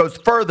always goes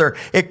further.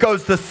 It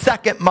goes the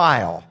second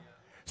mile.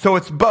 So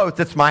it's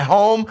both. It's my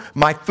home,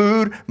 my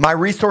food, my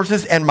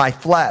resources, and my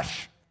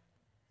flesh.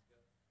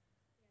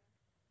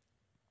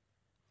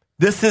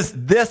 This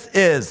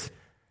is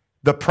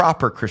the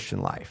proper Christian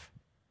life,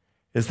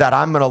 is that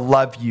I'm going to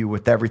love you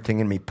with everything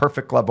in me.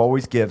 Perfect love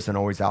always gives and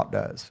always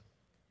outdoes.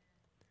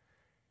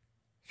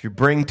 If you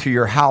bring to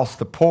your house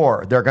the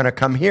poor, they're going to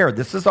come here.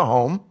 This is a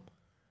home,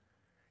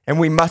 and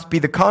we must be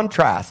the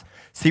contrast.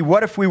 See,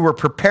 what if we were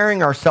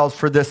preparing ourselves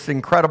for this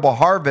incredible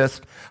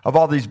harvest of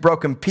all these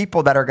broken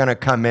people that are going to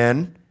come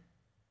in?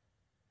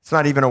 It's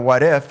not even a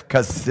what if,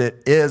 because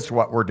it is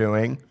what we're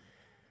doing.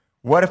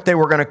 What if they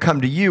were going to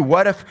come to you?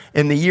 What if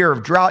in the year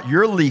of drought,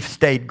 your leaf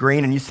stayed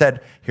green and you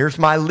said, here's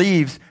my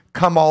leaves,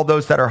 come all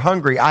those that are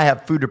hungry. I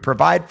have food to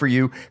provide for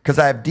you because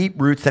I have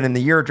deep roots. And in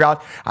the year of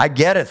drought, I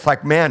get it. It's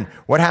like, man,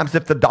 what happens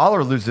if the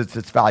dollar loses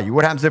its value?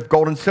 What happens if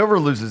gold and silver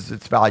loses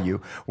its value?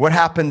 What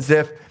happens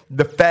if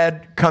the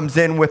Fed comes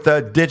in with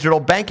a digital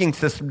banking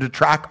system to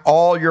track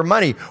all your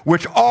money,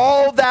 which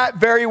all that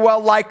very well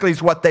likely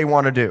is what they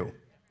want to do.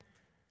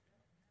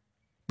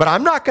 But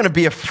I'm not going to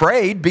be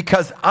afraid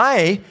because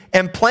I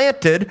am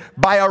planted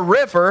by a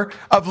river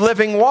of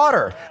living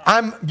water.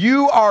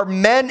 You are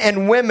men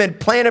and women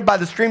planted by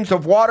the streams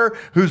of water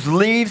whose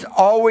leaves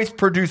always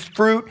produce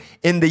fruit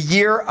in the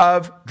year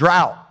of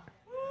drought.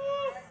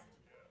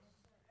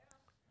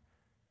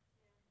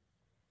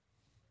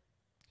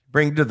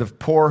 Bring to the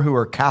poor who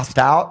are cast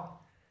out.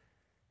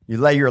 You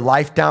lay your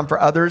life down for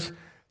others.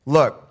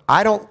 Look,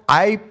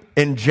 I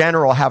in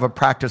general have a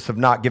practice of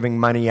not giving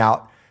money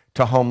out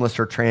to homeless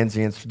or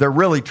transients. They're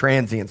really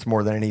transients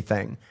more than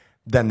anything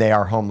than they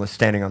are homeless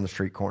standing on the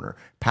street corner,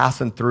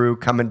 passing through,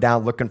 coming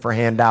down, looking for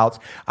handouts.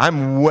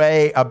 I'm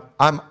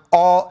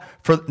all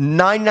for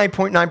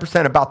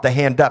 99.9% about the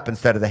hand up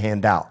instead of the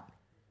handout.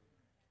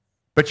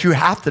 But you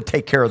have to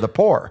take care of the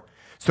poor.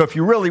 So if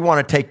you really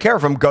want to take care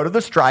of them, go to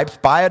the Stripes,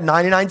 buy a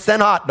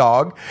 99-cent hot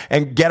dog,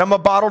 and get them a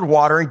bottled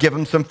water and give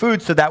them some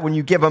food so that when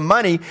you give them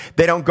money,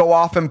 they don't go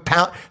off and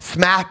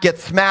get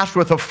smashed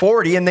with a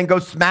 40 and then go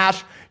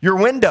smash your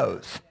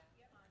windows.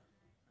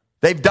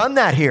 They've done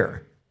that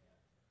here.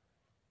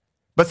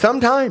 But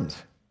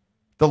sometimes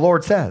the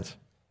Lord says,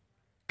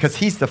 because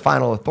he's the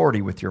final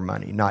authority with your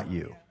money, not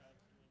you.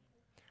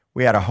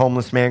 We had a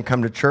homeless man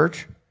come to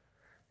church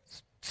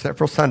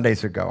several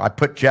Sundays ago. I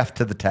put Jeff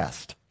to the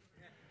test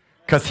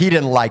because he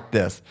didn't like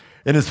this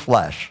in his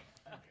flesh.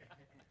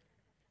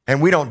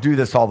 And we don't do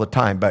this all the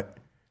time, but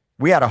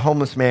we had a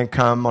homeless man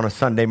come on a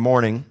Sunday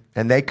morning,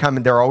 and they come,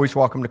 and they're always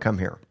welcome to come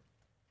here.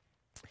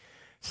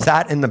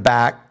 Sat in the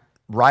back,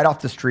 right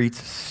off the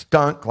streets,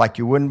 stunk like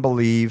you wouldn't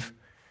believe,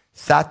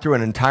 sat through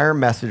an entire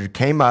message,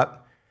 came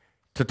up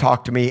to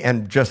talk to me,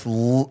 and just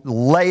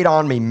laid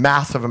on me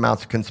massive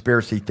amounts of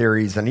conspiracy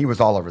theories, and he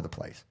was all over the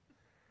place.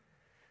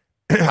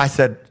 I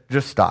said,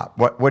 just stop.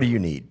 What do you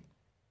need?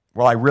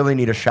 Well, I really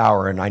need a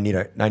shower, and I need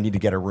to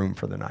get a room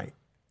for the night.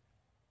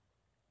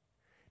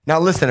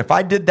 Now, listen, if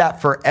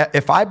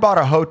I bought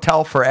a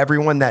hotel for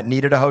everyone that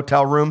needed a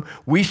hotel room,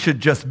 we should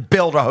just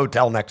build a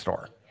hotel next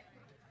door.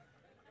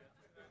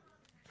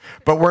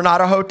 But we're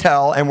not a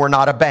hotel and we're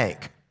not a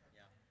bank.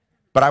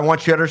 But I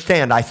want you to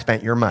understand, I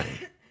spent your money.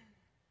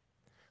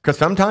 Because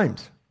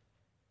sometimes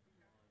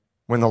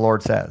when the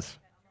Lord says,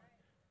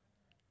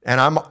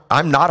 and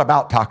I'm not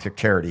about toxic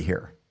charity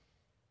here,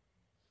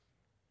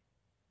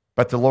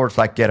 but the Lord's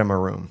like, get him a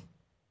room.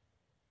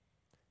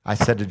 I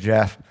said to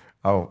Jeff,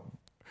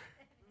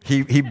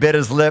 he bit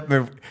his lip.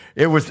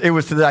 It was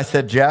that I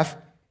said, Jeff,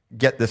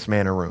 get this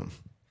man a room.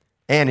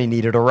 And he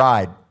needed a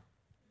ride.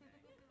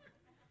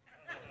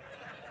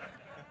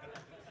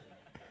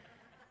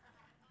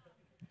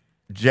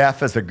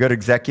 Jeff, as a good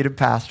executive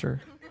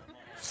pastor,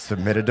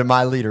 submitted to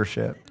my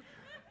leadership,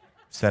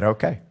 said,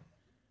 okay.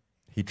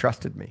 He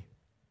trusted me.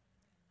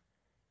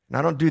 And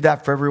I don't do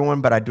that for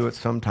everyone, but I do it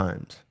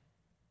sometimes.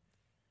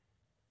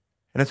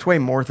 And it's way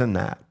more than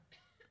that.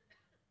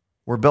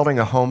 We're building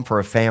a home for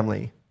a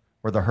family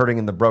where the hurting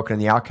and the broken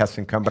and the outcast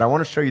can come. But I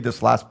want to show you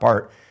this last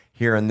part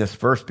here in this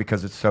verse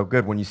because it's so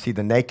good. When you see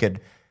the naked,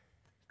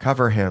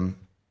 cover him,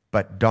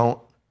 but don't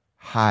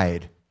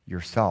hide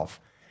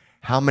yourself.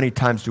 How many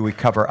times do we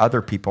cover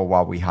other people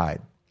while we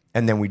hide?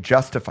 And then we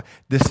justify.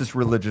 This is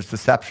religious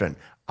deception.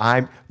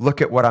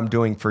 Look at what I'm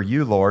doing for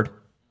you, Lord.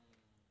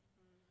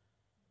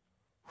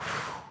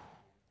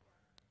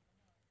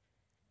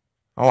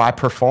 Oh, I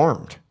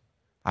performed.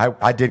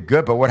 I did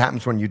good, but what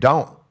happens when you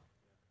don't?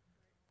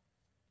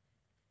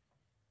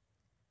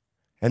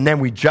 And then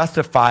we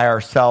justify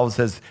ourselves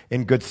as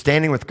in good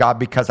standing with God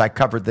because I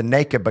covered the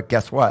naked, but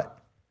guess what?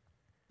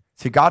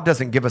 See, God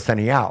doesn't give us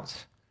any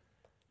outs.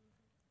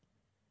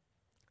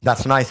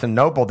 That's nice and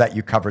noble that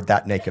you covered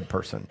that naked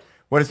person.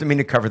 What does it mean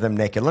to cover them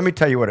naked? Let me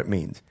tell you what it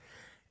means.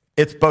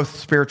 It's both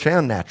spiritual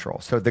and natural.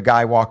 So the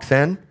guy walks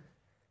in,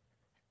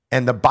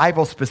 and the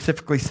Bible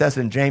specifically says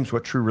in James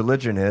what true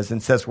religion is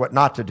and says what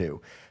not to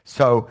do.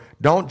 So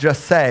don't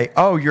just say,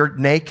 oh, you're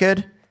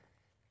naked.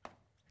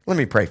 Let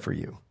me pray for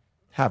you.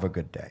 Have a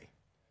good day.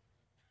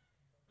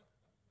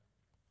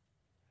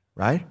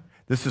 Right?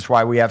 This is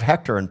why we have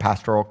Hector in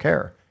pastoral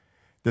care.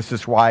 This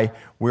is why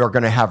we are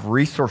going to have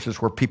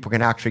resources where people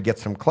can actually get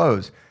some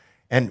clothes.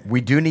 And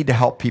we do need to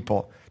help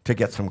people to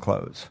get some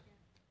clothes.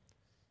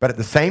 But at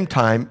the same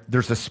time,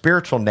 there's a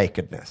spiritual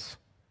nakedness.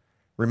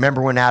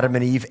 Remember when Adam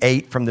and Eve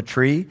ate from the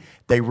tree?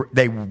 They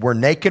were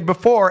naked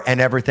before and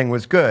everything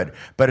was good.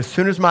 But as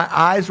soon as my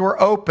eyes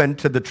were open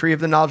to the tree of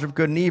the knowledge of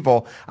good and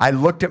evil, I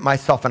looked at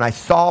myself and I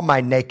saw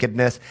my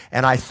nakedness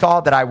and I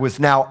saw that I was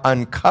now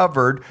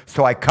uncovered,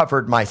 so I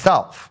covered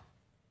myself.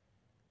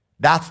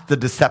 That's the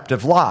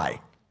deceptive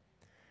lie.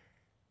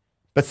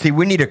 But see,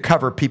 we need to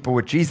cover people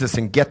with Jesus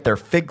and get their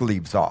fig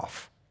leaves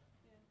off.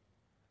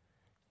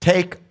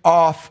 Take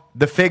off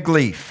the fig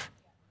leaf.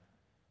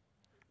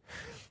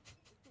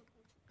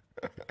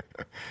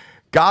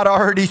 God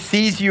already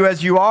sees you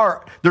as you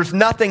are. There's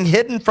nothing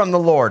hidden from the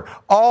Lord.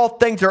 All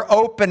things are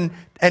open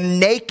and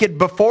naked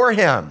before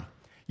him.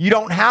 You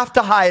don't have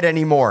to hide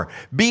anymore.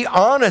 Be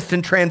honest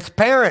and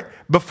transparent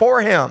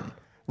before him.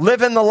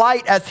 Live in the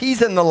light as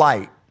he's in the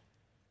light.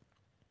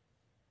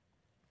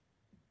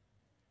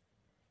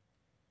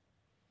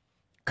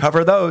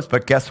 Cover those,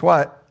 but guess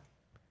what?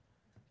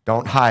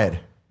 Don't hide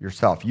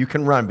yourself. You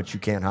can run, but you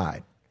can't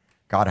hide.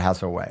 God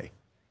has a way.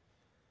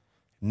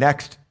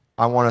 Next,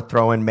 I want to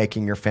throw in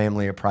making your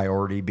family a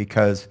priority,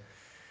 because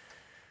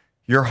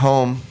your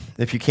home,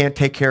 if you can't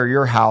take care of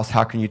your house,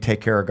 how can you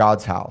take care of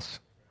God's house?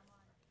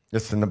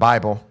 It's in the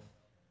Bible.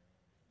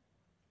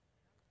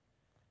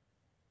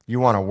 You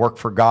want to work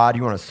for God,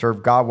 you want to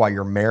serve God while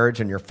your marriage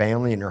and your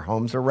family and your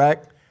homes are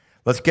wrecked?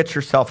 Let's get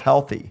yourself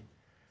healthy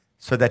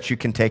so that you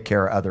can take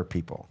care of other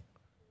people.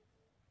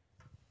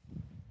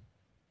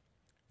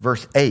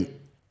 Verse 8.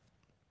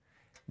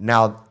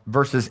 Now,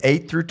 verses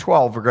 8 through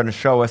 12 are going to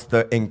show us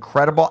the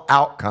incredible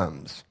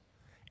outcomes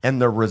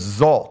and the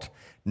result.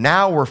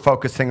 Now we're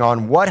focusing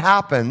on what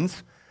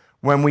happens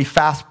when we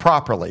fast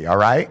properly, all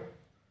right?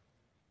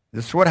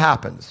 This is what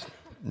happens.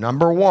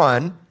 Number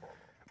one,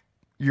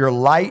 your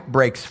light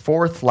breaks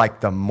forth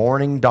like the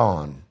morning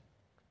dawn.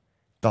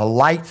 The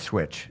light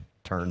switch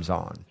turns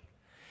on.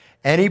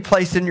 Any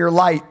place in your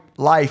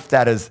life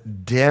that is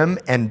dim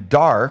and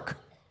dark,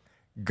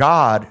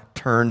 God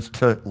turns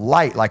to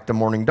light like the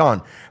morning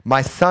dawn.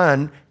 My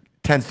son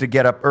tends to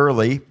get up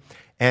early,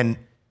 and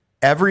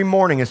every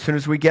morning as soon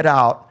as we get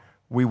out,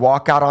 we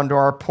walk out onto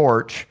our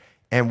porch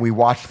and we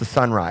watch the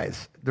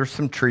sunrise. There's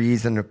some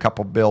trees and a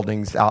couple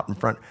buildings out in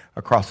front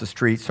across the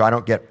street, so I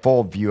don't get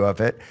full view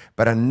of it,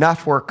 but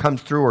enough where it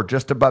comes through or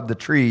just above the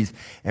trees,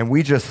 and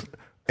we just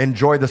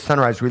enjoy the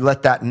sunrise. We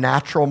let that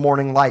natural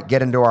morning light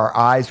get into our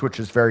eyes, which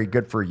is very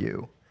good for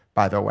you,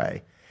 by the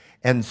way.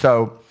 And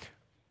so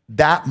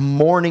that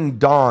morning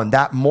dawn,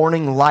 that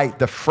morning light,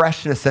 the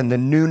freshness and the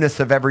newness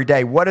of every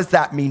day, what does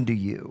that mean to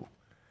you?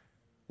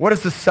 What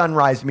does the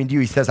sunrise mean to you?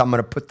 He says, I'm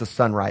going to put the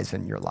sunrise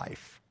in your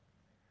life.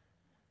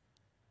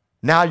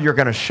 Now you're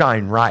going to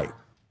shine right.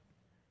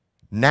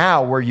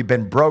 Now where you've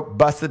been broke,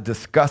 busted,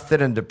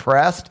 disgusted, and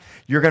depressed,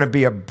 you're going to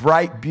be a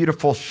bright,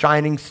 beautiful,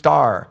 shining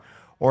star.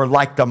 Or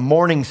like the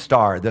morning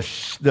star, the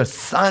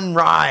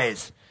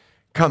sunrise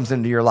comes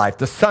into your life.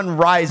 The sun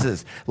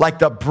rises like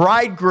the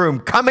bridegroom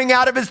coming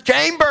out of his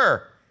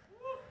chamber.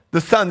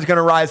 The sun's going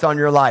to rise on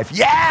your life.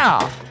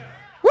 Yeah!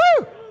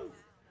 Woo!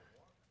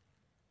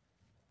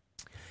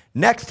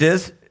 Next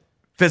is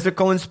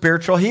physical and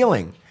spiritual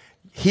healing.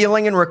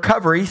 Healing and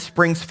recovery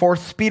springs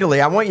forth speedily.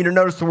 I want you to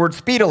notice the word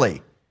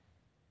speedily.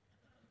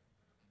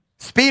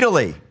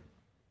 Speedily.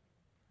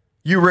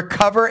 You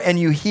recover and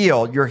you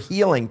heal. Your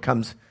healing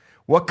comes.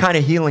 What kind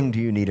of healing do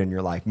you need in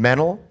your life?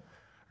 Mental?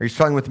 Are you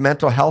struggling with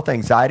mental health,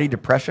 anxiety,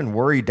 depression,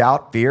 worry,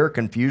 doubt, fear,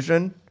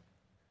 confusion?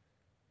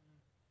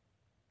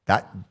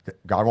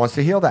 God wants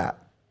to heal that.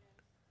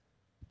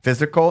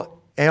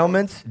 Physical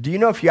ailments. Do you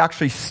know if you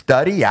actually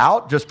study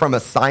out, just from a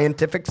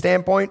scientific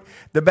standpoint,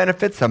 the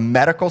benefits, a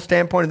medical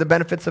standpoint of the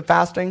benefits of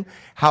fasting,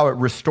 how it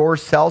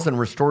restores cells and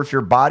restores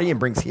your body and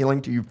brings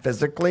healing to you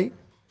physically?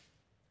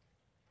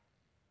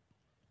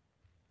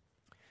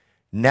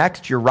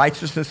 Next, your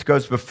righteousness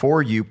goes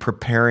before you,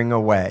 preparing a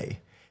way.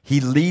 He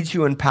leads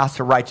you in paths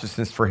of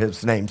righteousness for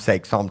his name's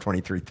sake, Psalm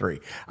 23:3.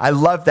 I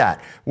love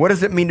that. What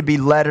does it mean to be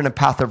led in a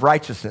path of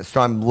righteousness?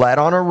 So I'm led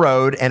on a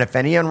road, and if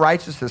any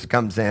unrighteousness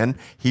comes in,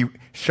 he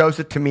shows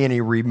it to me and he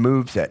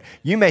removes it.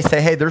 You may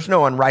say, hey, there's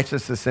no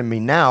unrighteousness in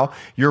me now.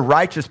 You're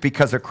righteous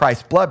because of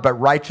Christ's blood, but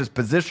righteous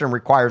position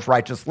requires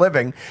righteous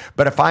living.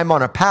 But if I'm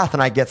on a path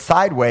and I get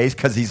sideways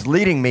because he's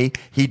leading me,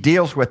 he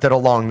deals with it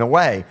along the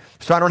way.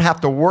 So I don't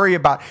have to worry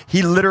about,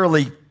 he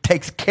literally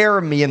takes care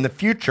of me in the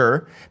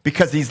future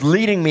because he's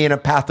leading me in a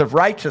path of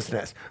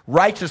righteousness.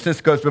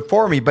 Righteousness goes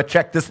before me, but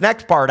check this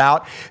next part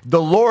out.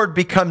 The Lord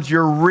becomes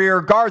your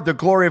rear guard. The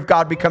glory of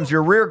God becomes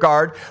your rear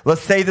guard.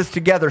 Let's say this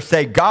together.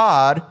 Say,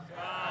 God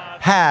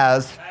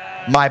has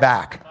my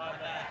back.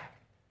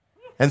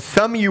 And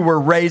some of you were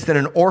raised in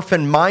an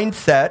orphan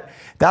mindset.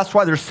 That's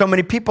why there's so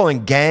many people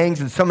in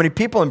gangs and so many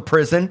people in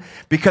prison,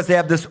 because they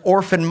have this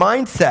orphan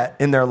mindset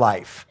in their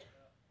life.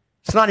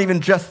 It's not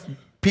even just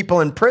people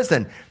in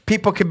prison.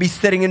 People could be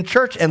sitting in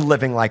church and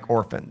living like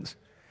orphans.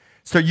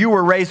 So you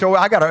were raised,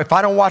 if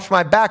I don't watch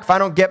my back, if I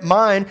don't get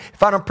mine,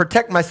 if I don't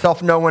protect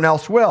myself, no one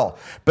else will.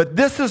 But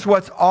this is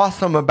what's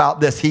awesome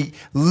about this. He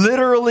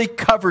literally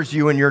covers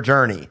you in your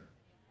journey.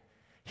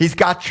 He's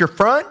got your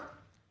front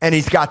and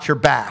he's got your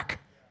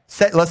back.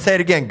 Let's say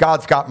it again.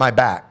 God's got my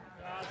back.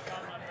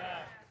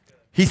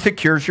 He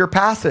secures your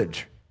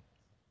passage.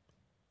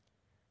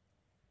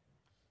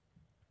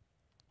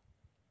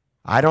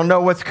 I don't know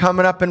what's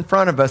coming up in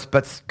front of us,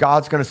 but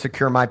God's going to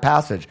secure my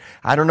passage.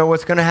 I don't know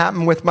what's going to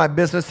happen with my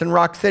business in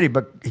Rock City,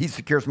 but he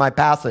secures my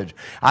passage.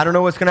 I don't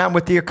know what's going to happen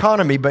with the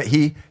economy, but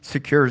he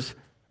secures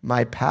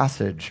my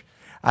passage.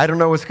 I don't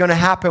know what's going to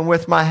happen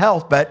with my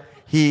health, but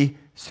he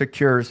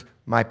secures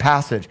my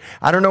passage.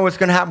 I don't know what's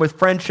going to happen with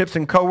friendships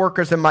and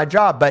coworkers and my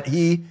job, but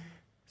he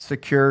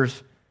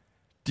secures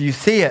Do you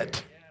see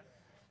it?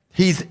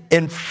 He's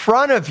in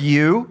front of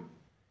you,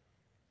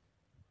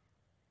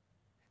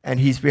 and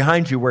he's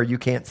behind you where you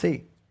can't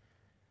see.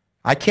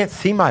 I can't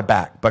see my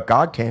back, but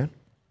God can. And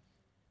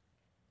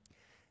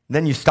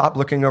then you stop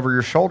looking over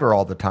your shoulder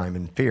all the time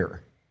in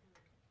fear.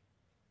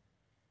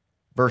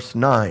 Verse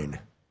 9.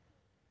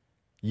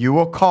 You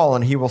will call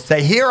and he will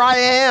say, here I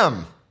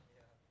am.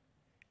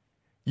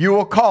 You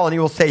will call and he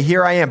will say,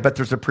 here I am. But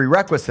there's a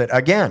prerequisite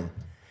again.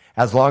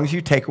 As long as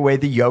you take away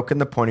the yoke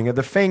and the pointing of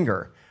the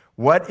finger.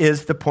 What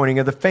is the pointing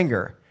of the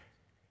finger?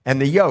 And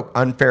the yoke,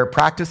 unfair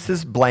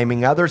practices,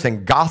 blaming others,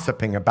 and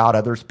gossiping about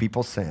others'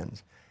 people's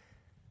sins.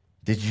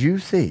 Did you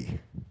see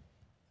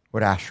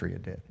what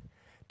Ashria did?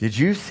 Did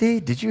you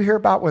hear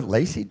about what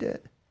Lacey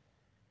did?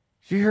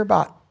 Did you hear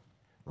about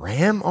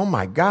Ram? Oh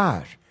my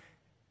gosh.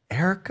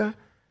 Erica?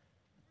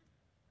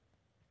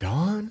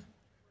 Dawn?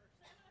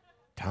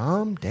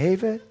 Tom?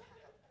 David?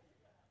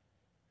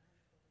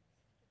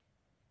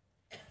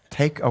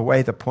 Take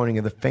away the pointing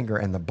of the finger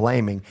and the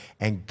blaming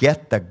and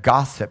get the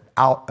gossip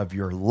out of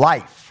your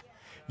life.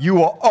 You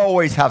will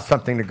always have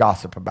something to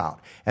gossip about.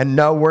 And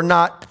no, we're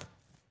not.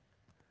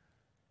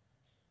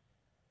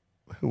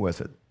 Who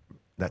was it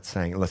that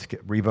sang? Let's get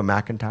Reba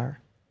McEntire.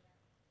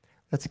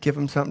 Let's give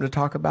him something to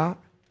talk about.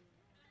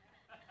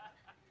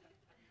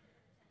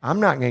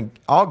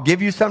 I'll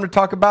give you something to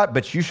talk about,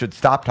 but you should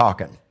stop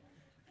talking.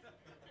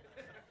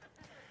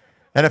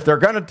 And if you're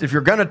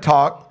gonna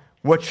talk,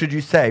 what should you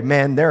say?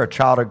 Man, they're a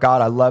child of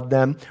God. I love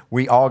them.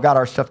 We all got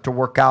our stuff to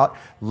work out.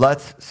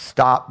 Let's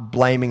stop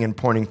blaming and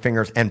pointing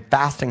fingers. And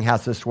fasting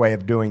has this way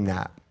of doing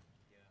that.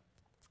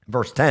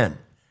 Verse 10.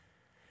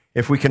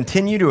 If we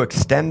continue to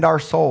extend our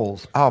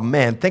souls, oh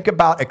man, think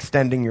about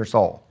extending your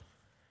soul.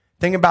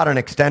 Think about an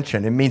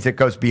extension. It means it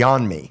goes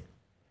beyond me.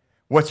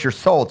 What's your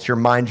soul? It's your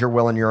mind, your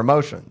will, and your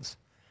emotions.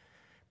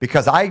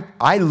 Because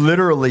I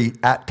literally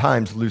at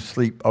times lose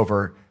sleep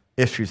over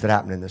issues that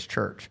happen in this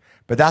church.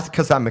 But that's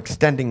because I'm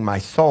extending my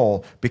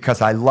soul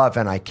because I love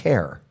and I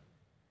care.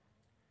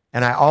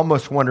 And I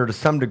almost wonder to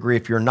some degree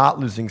if you're not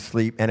losing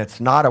sleep and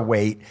it's not a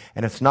weight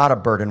and it's not a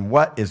burden,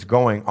 what is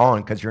going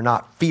on because you're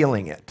not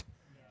feeling it.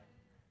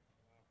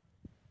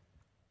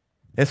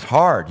 It's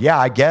hard. Yeah,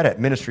 I get it.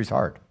 Ministry's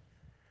hard.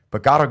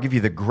 But God will give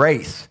you the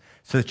grace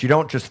so that you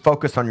don't just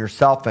focus on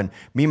yourself and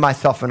me,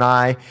 myself, and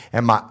I,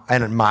 and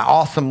my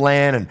awesome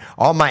land and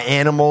all my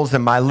animals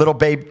and my little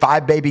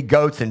 5 baby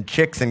goats and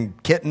chicks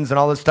and kittens and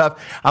all this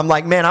stuff. I'm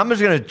like, man, I'm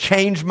just going to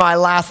change my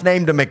last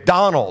name to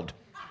McDonald.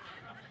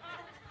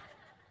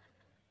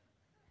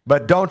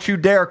 But don't you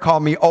dare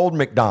call me Old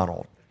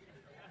McDonald.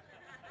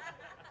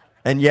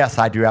 And yes,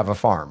 I do have a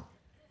farm.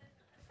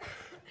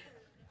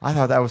 I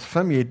thought that was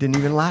funny. You didn't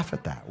even laugh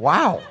at that.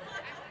 Wow.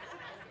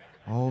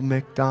 Old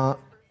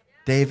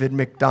David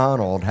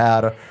McDonald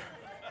had a...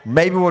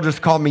 Maybe we'll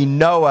just call me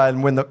Noah,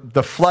 and when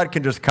the flood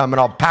can just come, and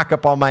I'll pack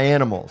up all my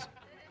animals.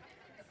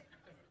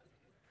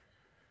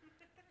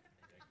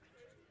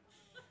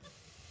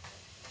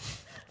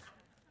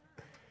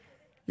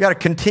 You got to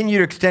continue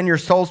to extend your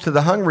souls to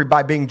the hungry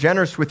by being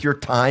generous with your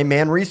time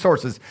and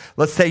resources.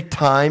 Let's say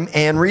time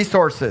and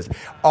resources.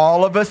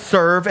 All of us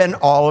serve and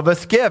all of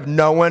us give.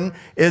 No one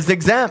is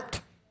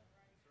exempt.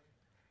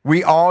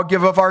 We all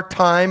give of our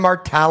time, our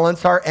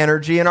talents, our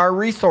energy, and our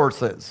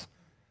resources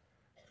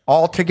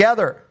all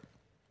together.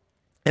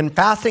 And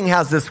fasting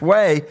has this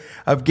way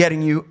of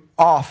getting you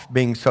off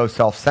being so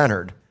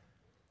self-centered.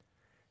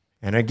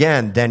 And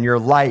again, then your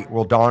light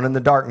will dawn in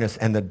the darkness,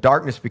 and the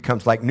darkness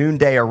becomes like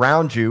noonday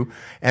around you.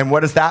 And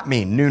what does that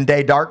mean?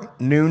 Noonday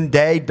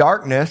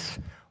darkness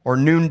or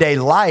noonday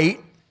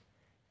light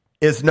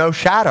is no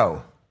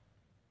shadow.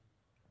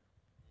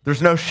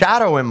 There's no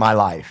shadow in my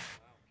life.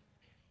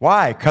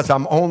 Why? Because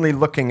I'm only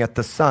looking at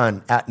the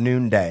sun at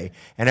noonday,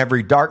 and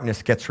every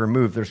darkness gets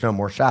removed. There's no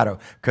more shadow.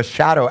 Because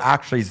shadow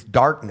actually is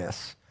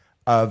darkness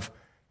of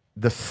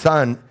the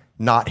sun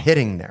not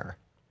hitting there.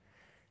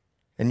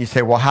 And you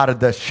say, well, how did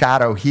the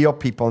shadow heal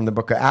people in the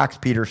book of Acts,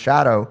 Peter's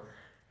shadow,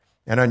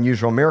 and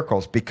unusual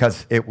miracles?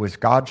 Because it was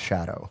God's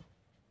shadow.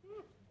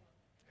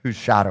 Who's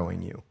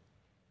shadowing you?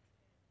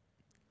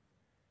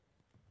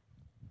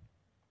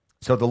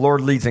 So the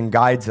Lord leads and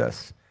guides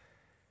us.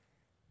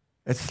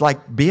 It's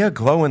like be a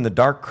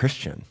glow-in-the-dark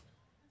Christian.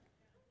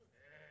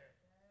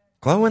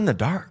 Glow in the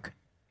dark.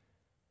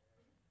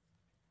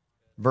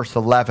 Verse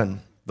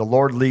 11, the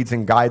Lord leads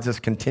and guides us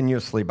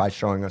continuously by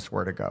showing us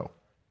where to go.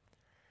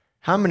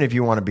 How many of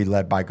you want to be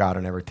led by God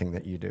in everything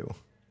that you do?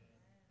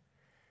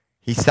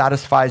 He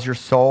satisfies your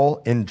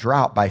soul in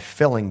drought by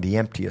filling the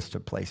emptiest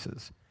of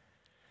places.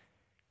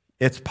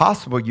 It's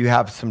possible you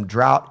have some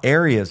drought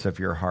areas of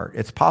your heart.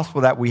 It's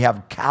possible that we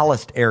have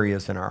calloused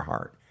areas in our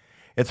heart.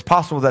 It's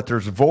possible that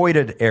there's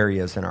voided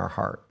areas in our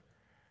heart.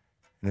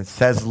 And it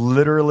says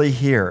literally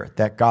here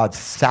that God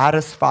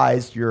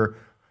satisfies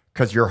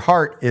because your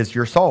heart is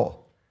your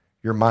soul,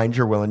 your mind,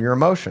 your will, and your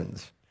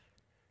emotions.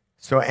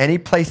 So any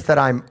place that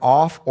I'm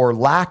off or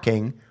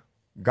lacking,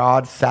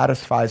 God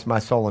satisfies my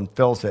soul and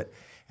fills it.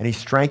 And he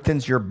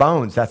strengthens your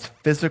bones. That's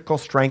physical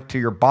strength to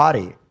your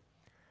body.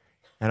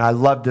 And I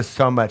love this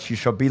so much. You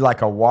shall be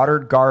like a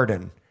watered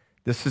garden.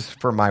 This is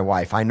for my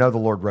wife. I know the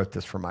Lord wrote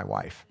this for my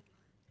wife.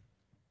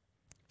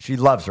 She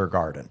loves her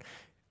garden.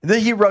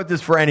 He wrote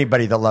this for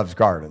anybody that loves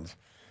gardens.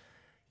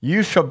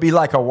 You shall be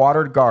like a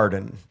watered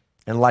garden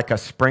and like a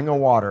spring of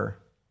water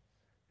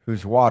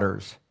whose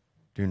waters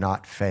do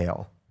not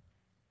fail.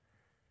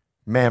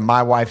 Man,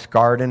 my wife's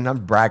garden,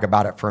 I'm brag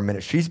about it for a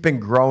minute. She's been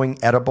growing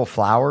edible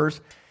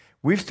flowers.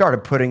 We've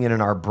started putting it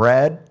in our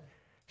bread.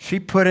 She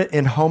put it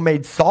in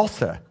homemade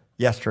salsa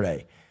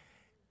yesterday,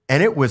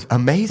 and it was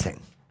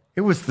amazing.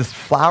 It was this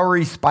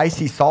flowery,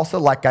 spicy salsa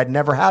like I'd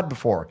never had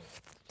before.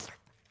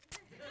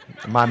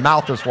 My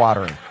mouth is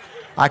watering.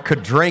 I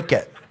could drink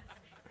it.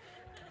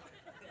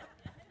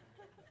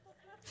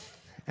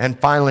 And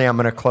finally, I'm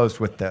going to close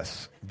with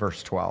this,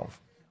 verse 12.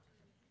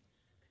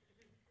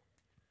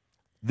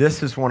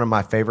 This is one of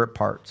my favorite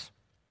parts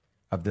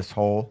of this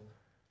whole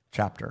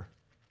chapter.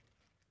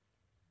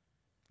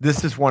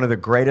 This is one of the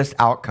greatest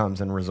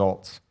outcomes and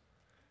results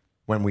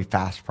when we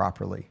fast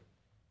properly.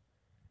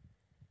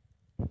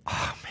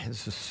 Oh, man,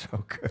 this is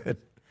so good.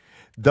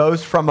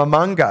 Those from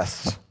among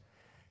us.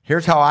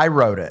 Here's how I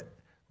wrote it.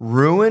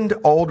 Ruined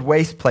old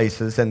waste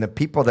places and the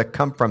people that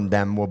come from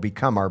them will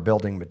become our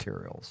building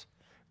materials.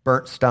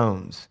 Burnt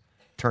stones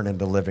turn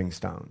into living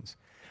stones.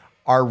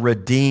 Our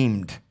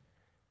redeemed,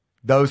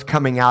 those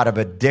coming out of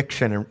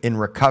addiction in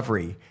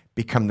recovery,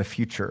 become the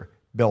future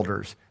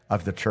builders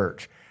of the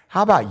church.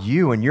 How about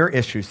you and your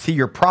issues? See,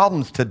 your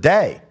problems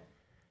today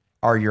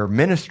are your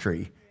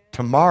ministry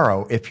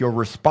tomorrow if you'll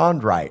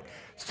respond right.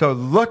 So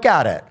look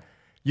at it.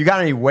 You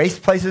got any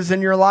waste places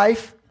in your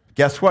life?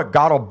 Guess what?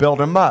 God will build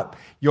them up.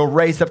 You'll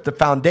raise up the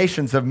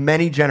foundations of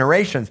many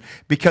generations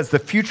because the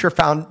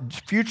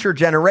future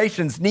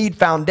generations need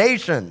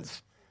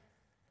foundations.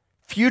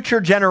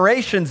 Future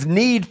generations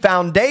need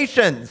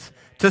foundations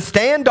to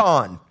stand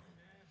on.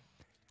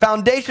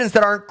 Foundations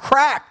that aren't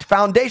cracked,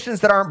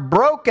 foundations that aren't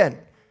broken.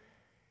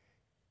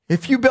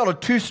 If you build a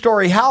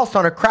 2-story house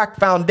on a cracked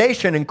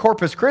foundation in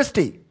Corpus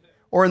Christi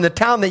or in the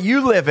town that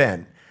you live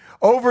in,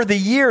 over the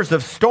years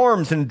of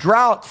storms and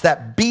droughts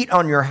that beat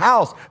on your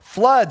house,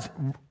 floods,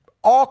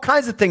 all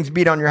kinds of things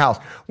beat on your house.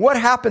 What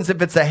happens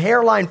if it's a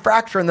hairline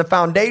fracture in the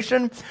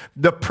foundation?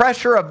 The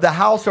pressure of the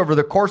house over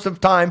the course of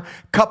time,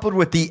 coupled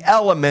with the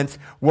elements,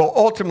 will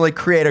ultimately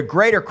create a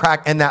greater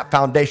crack, and that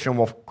foundation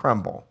will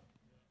crumble.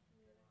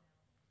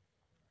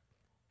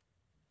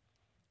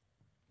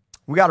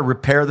 We got to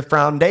repair the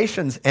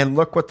foundations, and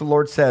look what the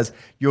Lord says.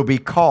 You'll be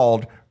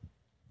called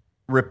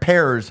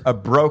repairs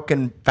of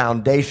broken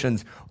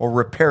foundations or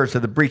repairs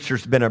of the breach.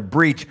 There's been a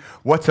breach.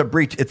 What's a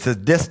breach? It's a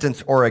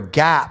distance or a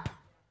gap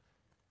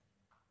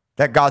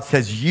that God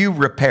says you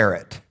repair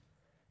it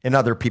in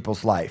other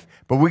people's life.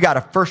 But we got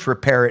to first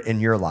repair it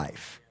in your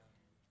life.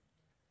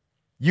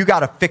 You got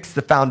to fix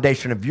the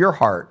foundation of your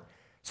heart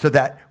so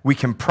that we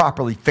can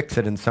properly fix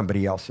it in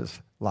somebody else's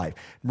life.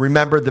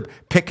 Remember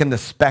picking the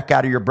speck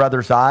out of your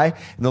brother's eye?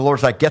 And the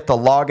Lord's like, get the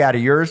log out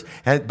of yours.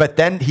 But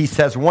then he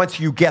says, once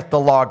you get the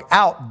log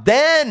out,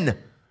 then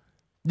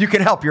you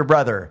can help your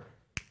brother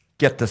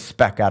get the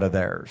speck out of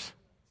theirs.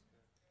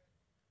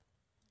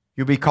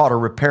 You'll be called a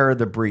repairer of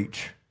the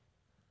breach.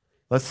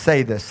 Let's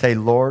say this. Say,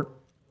 Lord,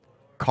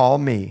 call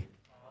me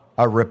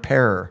a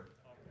repairer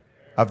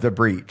of the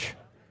breach.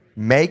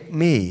 Make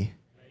me,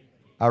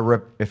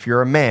 if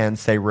you're a man,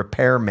 say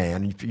repair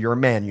man. If you're a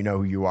man, you know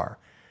who you are.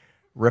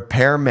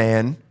 Repair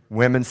man.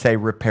 Women say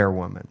repair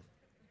woman.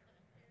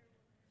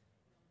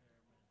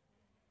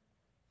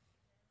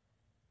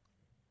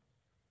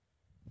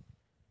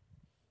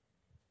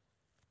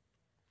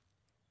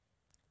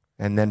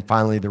 And then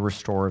finally, the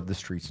restorer of the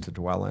streets to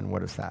dwell in.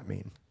 What does that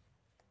mean?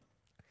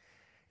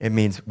 It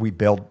means we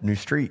build new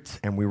streets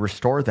and we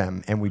restore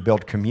them and we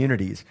build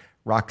communities.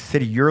 Rock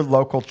City, your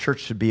local church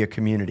should be a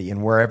community.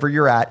 And wherever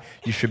you're at,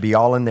 you should be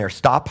all in there.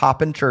 Stop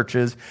hopping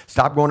churches.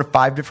 Stop going to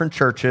 5 different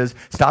churches.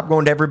 Stop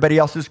going to everybody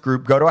else's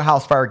group. Go to a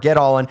house fire, get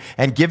all in,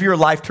 and give your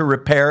life to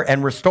repair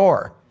and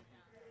restore.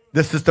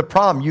 This is the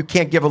problem. You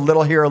can't give a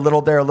little here, a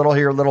little there, a little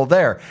here, a little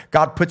there.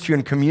 God puts you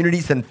in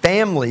communities and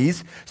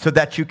families so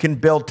that you can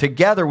build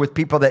together with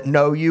people that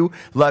know you,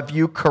 love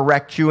you,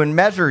 correct you, and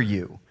measure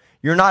you.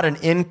 You're not an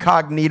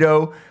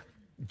incognito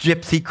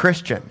gypsy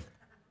Christian.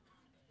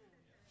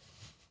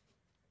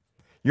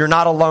 You're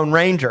not a lone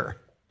ranger.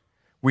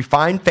 We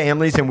find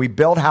families and we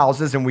build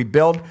houses and we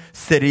build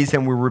cities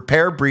and we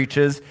repair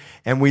breaches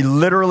and we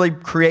literally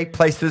create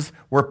places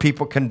where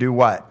people can do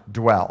what?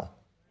 Dwell.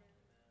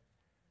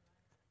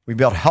 We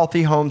build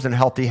healthy homes and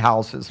healthy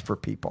houses for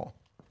people.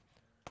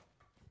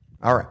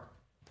 All right.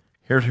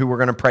 Here's who we're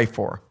going to pray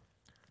for.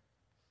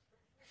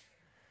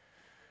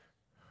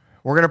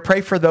 We're going to pray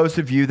for those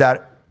of you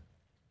that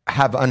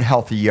have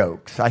unhealthy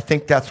yokes. I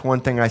think that's one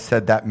thing I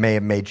said that may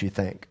have made you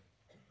think.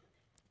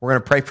 We're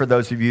going to pray for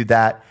those of you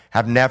that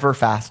have never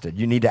fasted.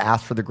 You need to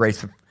ask for the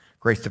grace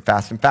to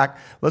fast. In fact,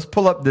 let's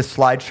pull up this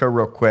slideshow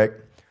real quick.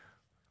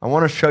 I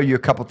want to show you a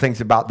couple things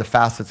about the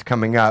fast that's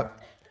coming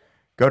up.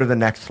 Go to the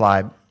next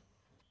slide.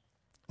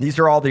 These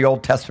are all the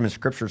Old Testament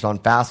scriptures on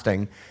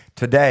fasting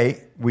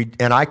today,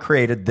 I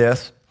created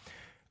this.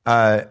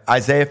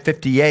 Isaiah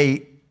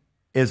 58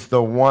 is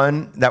the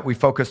one that we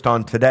focused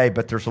on today,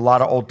 but there's a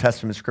lot of Old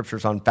Testament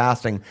scriptures on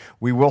fasting.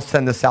 We will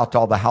send this out to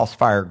all the house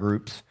fire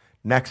groups.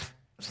 Next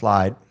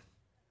slide.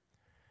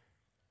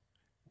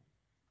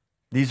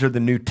 These are the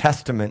New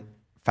Testament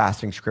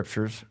fasting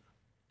scriptures.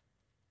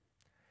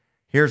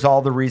 Here's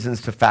all the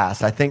reasons to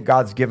fast. I think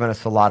God's given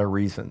us a lot of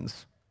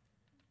reasons.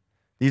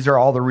 These are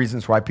all the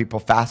reasons why people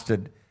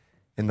fasted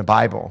in the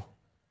Bible.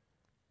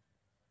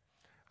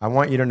 I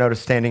want you to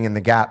notice standing in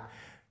the gap.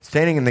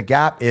 Standing in the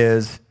gap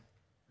is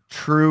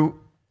true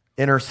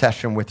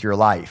intercession with your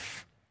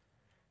life.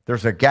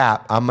 There's a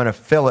gap. I'm going to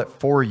fill it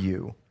for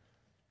you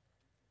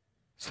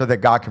so that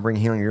God can bring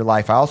healing in your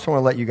life. I also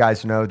want to let you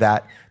guys know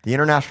that the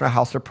International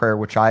House of Prayer,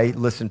 which I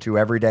listen to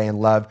every day and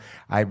love,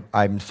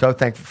 I'm so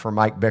thankful for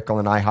Mike Bickle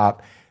and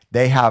IHOP.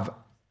 They have,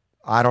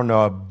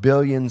 1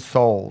 billion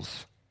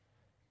souls,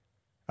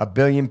 1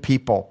 billion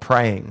people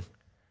praying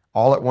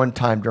all at one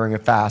time during a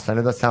fast. I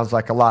know that sounds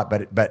like a lot,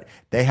 but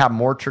they have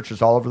more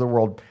churches all over the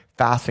world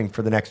fasting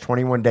for the next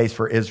 21 days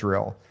for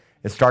Israel.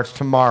 It starts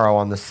tomorrow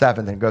on the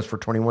 7th and goes for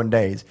 21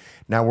 days.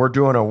 Now, we're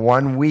doing a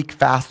 1-week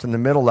fast in the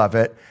middle of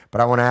it,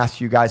 but I want to ask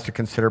you guys to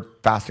consider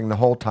fasting the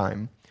whole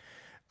time.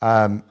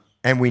 And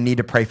we need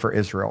to pray for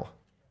Israel.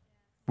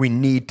 We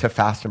need to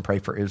fast and pray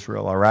for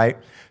Israel, all right?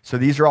 So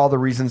these are all the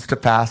reasons to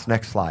fast.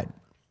 Next slide.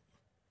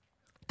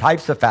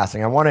 Types of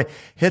fasting. I want to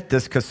hit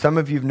this because some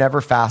of you have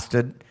never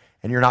fasted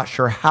and you're not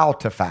sure how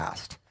to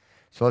fast.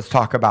 So let's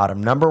talk about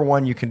them. Number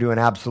one, you can do an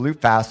absolute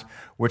fast,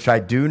 which I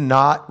do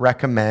not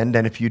recommend.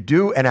 And if you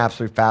do an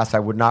absolute fast, I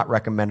would not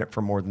recommend it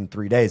for more than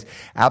 3 days.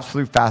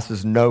 Absolute fast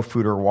is no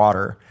food or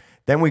water.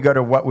 Then we go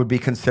to what would be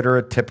considered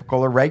a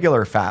typical or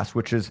regular fast,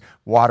 which is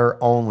water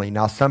only.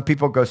 Now, some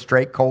people go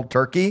straight cold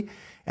turkey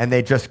and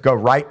they just go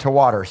right to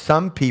water.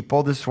 Some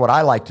people, this is what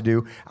I like to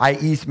do, I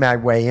ease my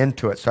way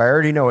into it. So I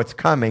already know it's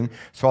coming,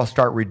 so I'll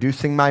start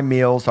reducing my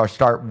meals. I'll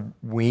start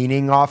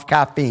weaning off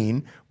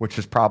caffeine, which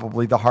is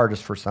probably the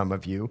hardest for some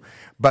of you.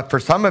 But for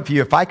some of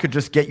you, if I could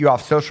just get you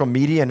off social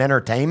media and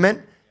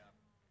entertainment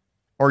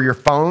or your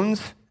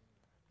phones,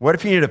 what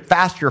if you need to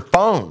fast your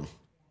phone?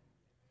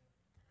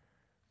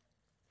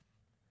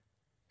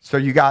 So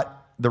you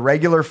got the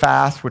regular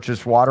fast, which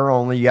is water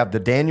only. You have the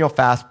Daniel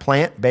fast,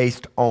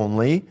 plant-based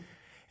only.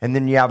 And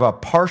then you have a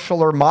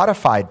partial or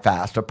modified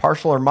fast. A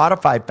partial or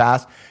modified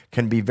fast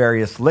can be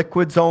various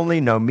liquids only,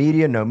 no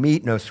media, no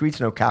meat, no sweets,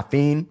 no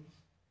caffeine.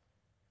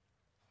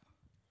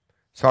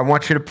 So I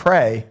want you to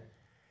pray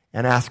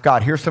and ask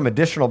God. Here's some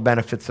additional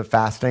benefits of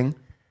fasting,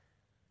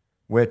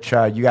 which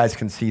you guys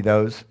can see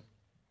those.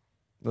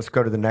 Let's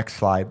go to the next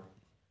slide.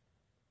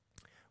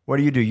 What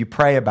do? You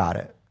pray about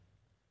it.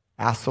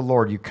 Ask the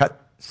Lord. You cut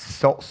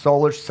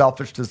soulish,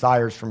 selfish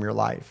desires from your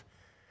life.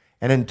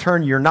 And in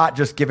turn, you're not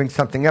just giving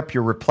something up,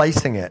 you're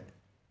replacing it.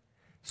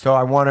 So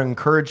I want to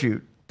encourage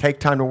you,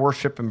 take time to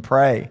worship and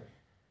pray.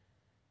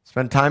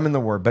 Spend time in the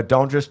Word, but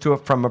don't just do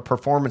it from a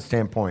performance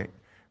standpoint.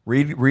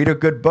 Read a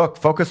good book.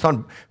 Focus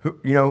on,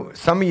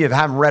 some of you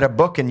haven't read a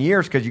book in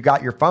years because you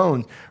got your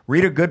phones.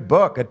 Read a good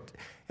book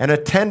and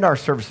attend our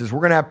services. We're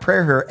going to have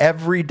prayer here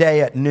every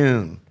day at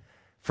noon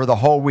for the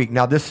whole week.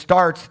 Now, this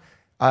starts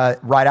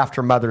right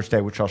after Mother's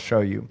Day, which I'll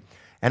show you.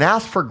 And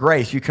ask for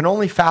grace. You can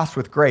only fast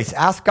with grace.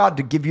 Ask God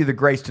to give you the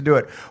grace to do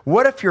it.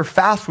 What if your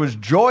fast was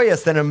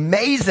joyous and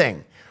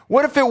amazing?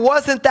 What if it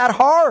wasn't that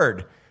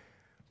hard?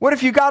 What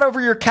if you got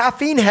over your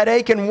caffeine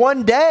headache in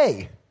one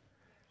day?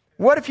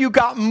 What if you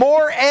got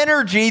more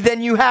energy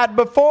than you had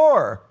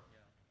before?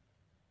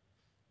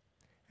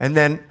 And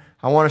then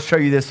I want to show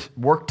you this.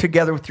 Work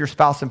together with your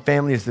spouse and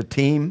family as a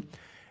team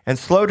and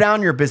slow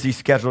down your busy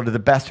schedule to the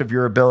best of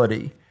your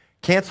ability.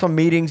 Cancel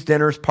meetings,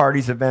 dinners,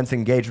 parties, events,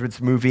 engagements,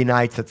 movie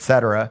nights,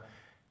 etc.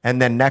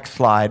 And then next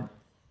slide.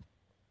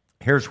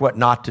 Here's what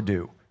not to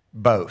do.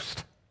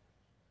 Boast.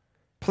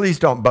 Please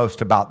don't boast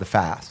about the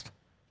fast.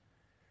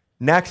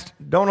 Next,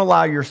 don't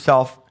allow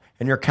yourself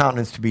and your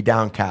countenance to be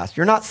downcast.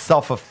 You're not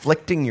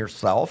self-afflicting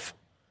yourself.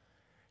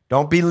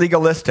 Don't be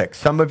legalistic.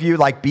 Some of you,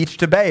 like Beach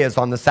to Bay is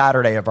on the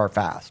Saturday of our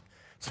fast.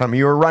 Some of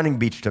you are running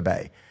Beach to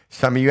Bay.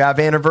 Some of you have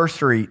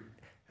anniversary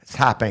that's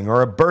happening,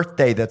 or a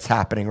birthday that's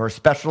happening, or a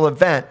special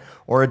event,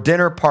 or a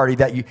dinner party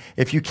that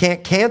if you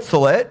can't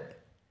cancel it,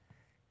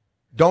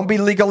 don't be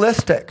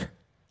legalistic.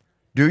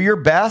 Do your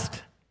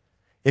best.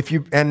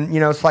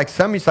 It's like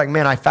some of you's like,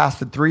 man, I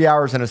fasted 3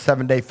 hours in a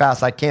 7-day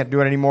fast. I can't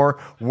do it anymore.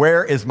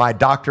 Where is my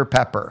Dr.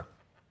 Pepper?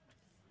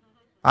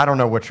 I don't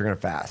know what you're going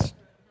to fast.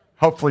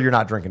 Hopefully you're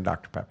not drinking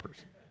Dr. Peppers.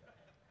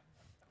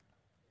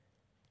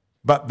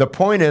 But the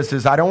point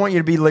is I don't want you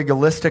to be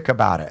legalistic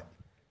about it.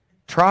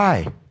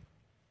 Try.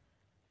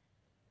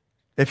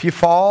 If you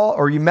fall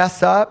or you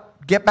mess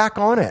up, get back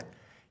on it.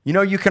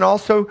 You can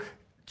also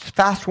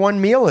fast one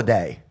meal a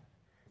day.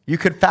 You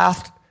could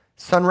fast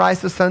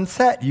sunrise to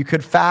sunset. You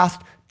could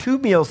fast 2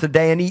 meals a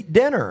day and eat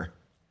dinner.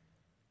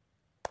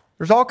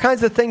 There's all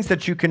kinds of things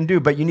that you can do,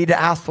 but you need to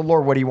ask the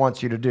Lord what he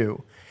wants you to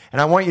do. And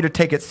I want you to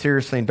take it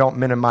seriously and don't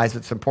minimize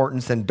its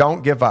importance and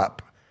don't give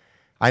up.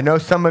 I know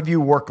some of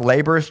you work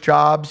laborious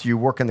jobs, you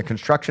work in the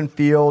construction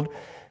field,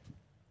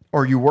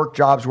 or you work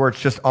jobs where it's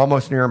just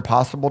almost near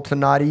impossible to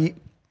not eat.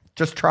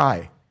 Just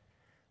try.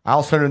 I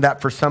also know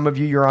that for some of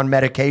you, you're on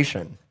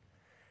medication.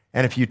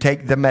 And if you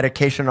take the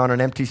medication on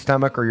an empty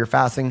stomach or you're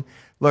fasting,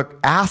 look,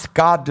 ask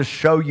God to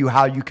show you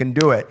how you can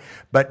do it.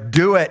 But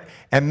do it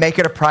and make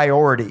it a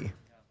priority.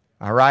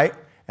 All right?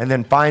 And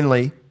then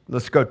finally,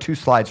 let's go 2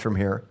 slides from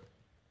here.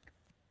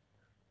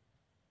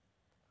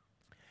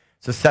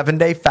 It's a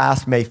 7-day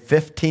fast, May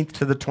 15th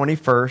to the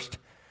 21st.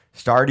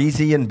 Start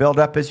easy and build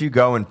up as you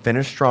go and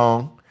finish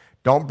strong.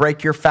 Don't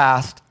break your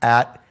fast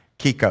at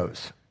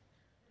Kiko's.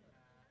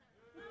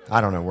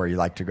 I don't know where you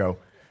like to go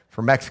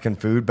for Mexican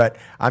food, but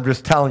I'm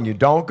just telling you,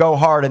 don't go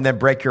hard and then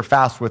break your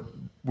fast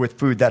with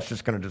food that's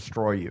just going to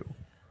destroy you.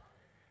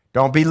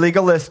 Don't be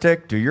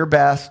legalistic. Do your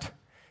best.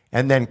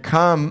 And then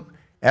come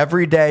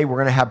every day. We're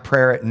going to have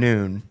prayer at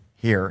noon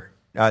here.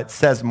 It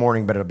says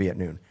morning, but it'll be at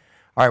noon.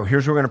 All right, well,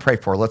 here's what we're going to pray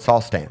for. Let's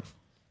all stand.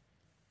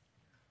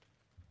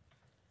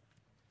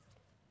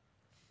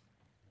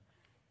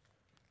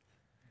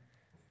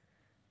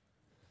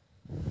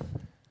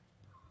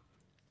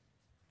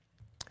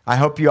 I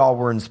hope you all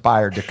were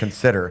inspired to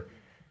consider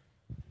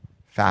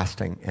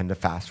fasting and to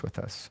fast with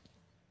us.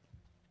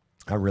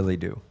 I really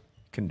do. You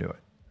can do it.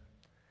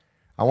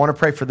 I want to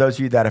pray for those of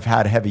you that have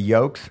had heavy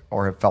yokes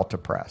or have felt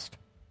depressed.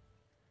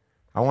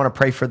 I want to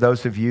pray for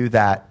those of you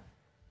that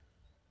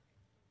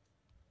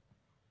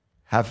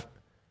have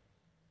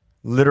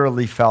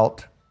literally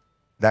felt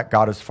that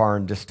God is far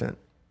and distant.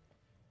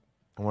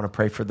 I want to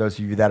pray for those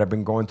of you that have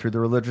been going through the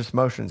religious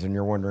motions and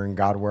you're wondering,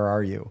 God, where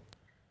are you?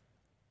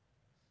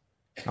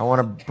 I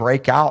want to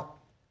break out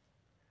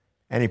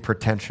any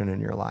pretension in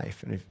your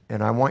life.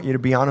 And I want you to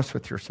be honest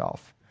with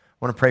yourself.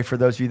 I want to pray for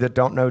those of you that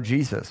don't know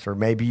Jesus, or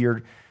maybe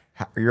you're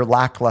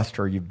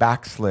lackluster, you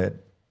backslid.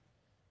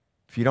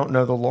 If you don't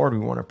know the Lord, we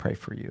want to pray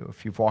for you.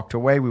 If you've walked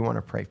away, we want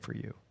to pray for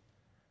you.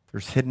 If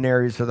there's hidden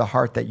areas of the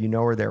heart that you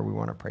know are there, we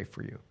want to pray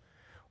for you.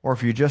 Or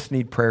if you just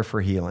need prayer for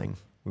healing,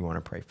 we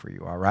want to pray for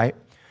you, all right?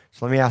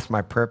 So let me ask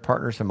my prayer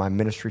partners and my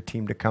ministry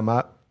team to come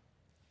up.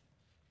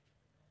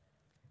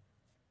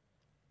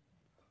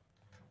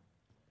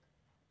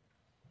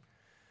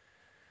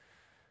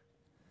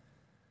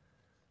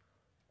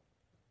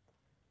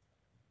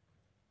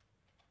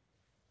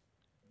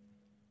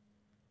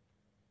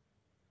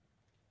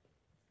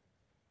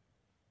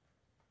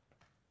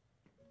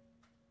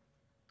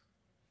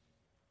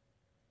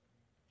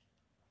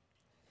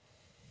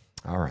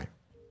 All right.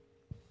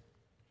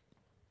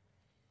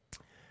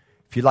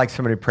 If you'd like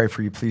somebody to pray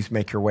for you, please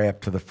make your way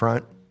up to the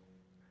front.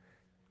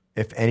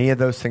 If any of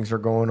those things are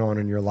going on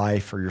in your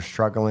life, or you're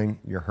struggling,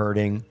 you're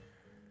hurting,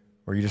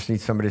 or you just need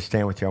somebody to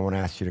stand with you, I want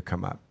to ask you to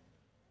come up.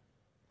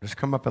 Just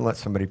come up and let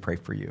somebody pray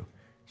for you.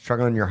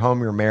 Struggling in your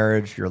home, your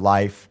marriage, your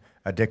life,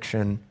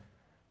 addiction,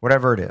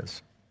 whatever it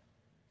is.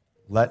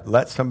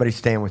 Let somebody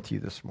stand with you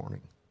this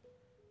morning.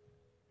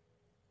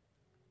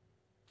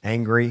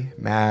 Angry,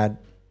 mad,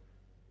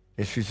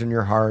 issues in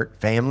your heart,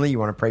 family, you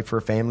want to pray for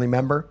a family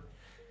member?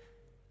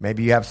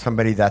 Maybe you have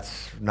somebody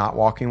that's not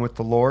walking with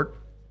the Lord.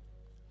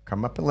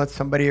 Come up and let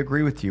somebody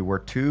agree with you. Where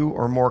 2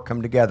 or more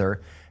come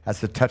together as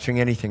to touching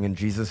anything in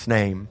Jesus'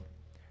 name,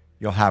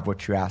 you'll have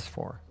what you ask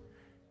for.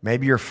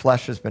 Maybe your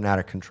flesh has been out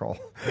of control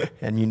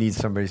and you need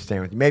somebody to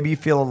stand with you. Maybe you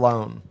feel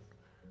alone.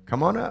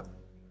 Come on up.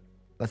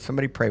 Let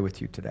somebody pray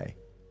with you today.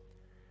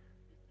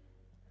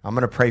 I'm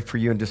going to pray for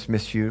you and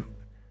dismiss you.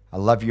 I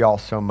love you all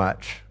so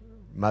much.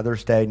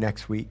 Mother's Day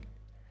next week.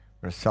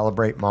 We're going to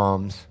celebrate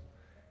moms.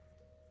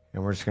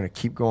 And we're just going to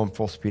keep going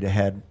full speed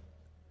ahead.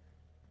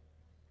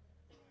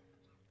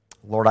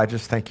 Lord, I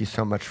just thank you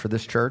so much for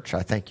this church.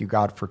 I thank you,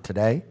 God, for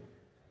today.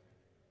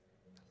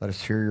 Let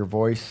us hear your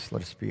voice.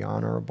 Let us be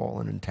honorable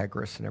and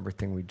integrous in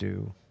everything we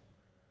do.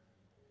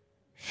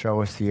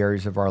 Show us the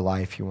areas of our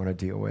life you want to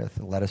deal with,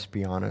 and let us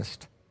be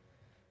honest.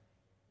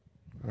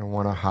 I don't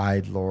want to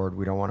hide, Lord.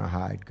 We don't want to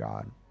hide,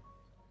 God.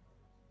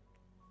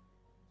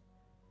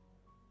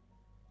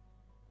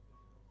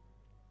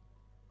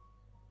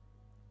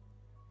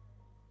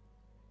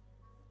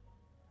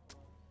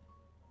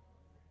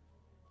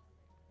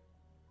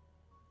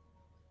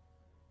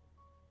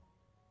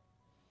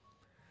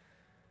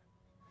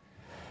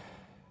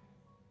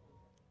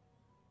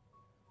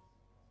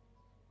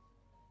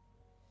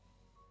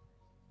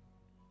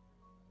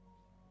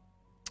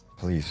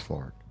 Please,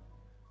 Lord,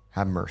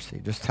 have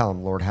mercy. Just tell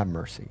him, Lord, have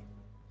mercy.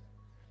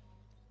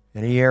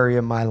 Any area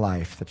of my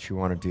life that you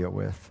want to deal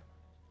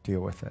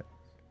with it.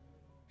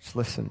 Just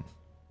listen.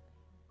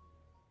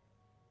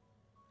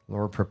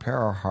 Lord, prepare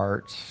our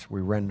hearts.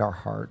 We rend our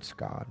hearts,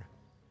 God.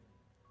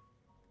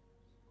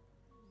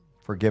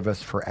 Forgive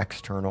us for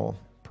external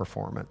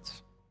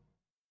performance.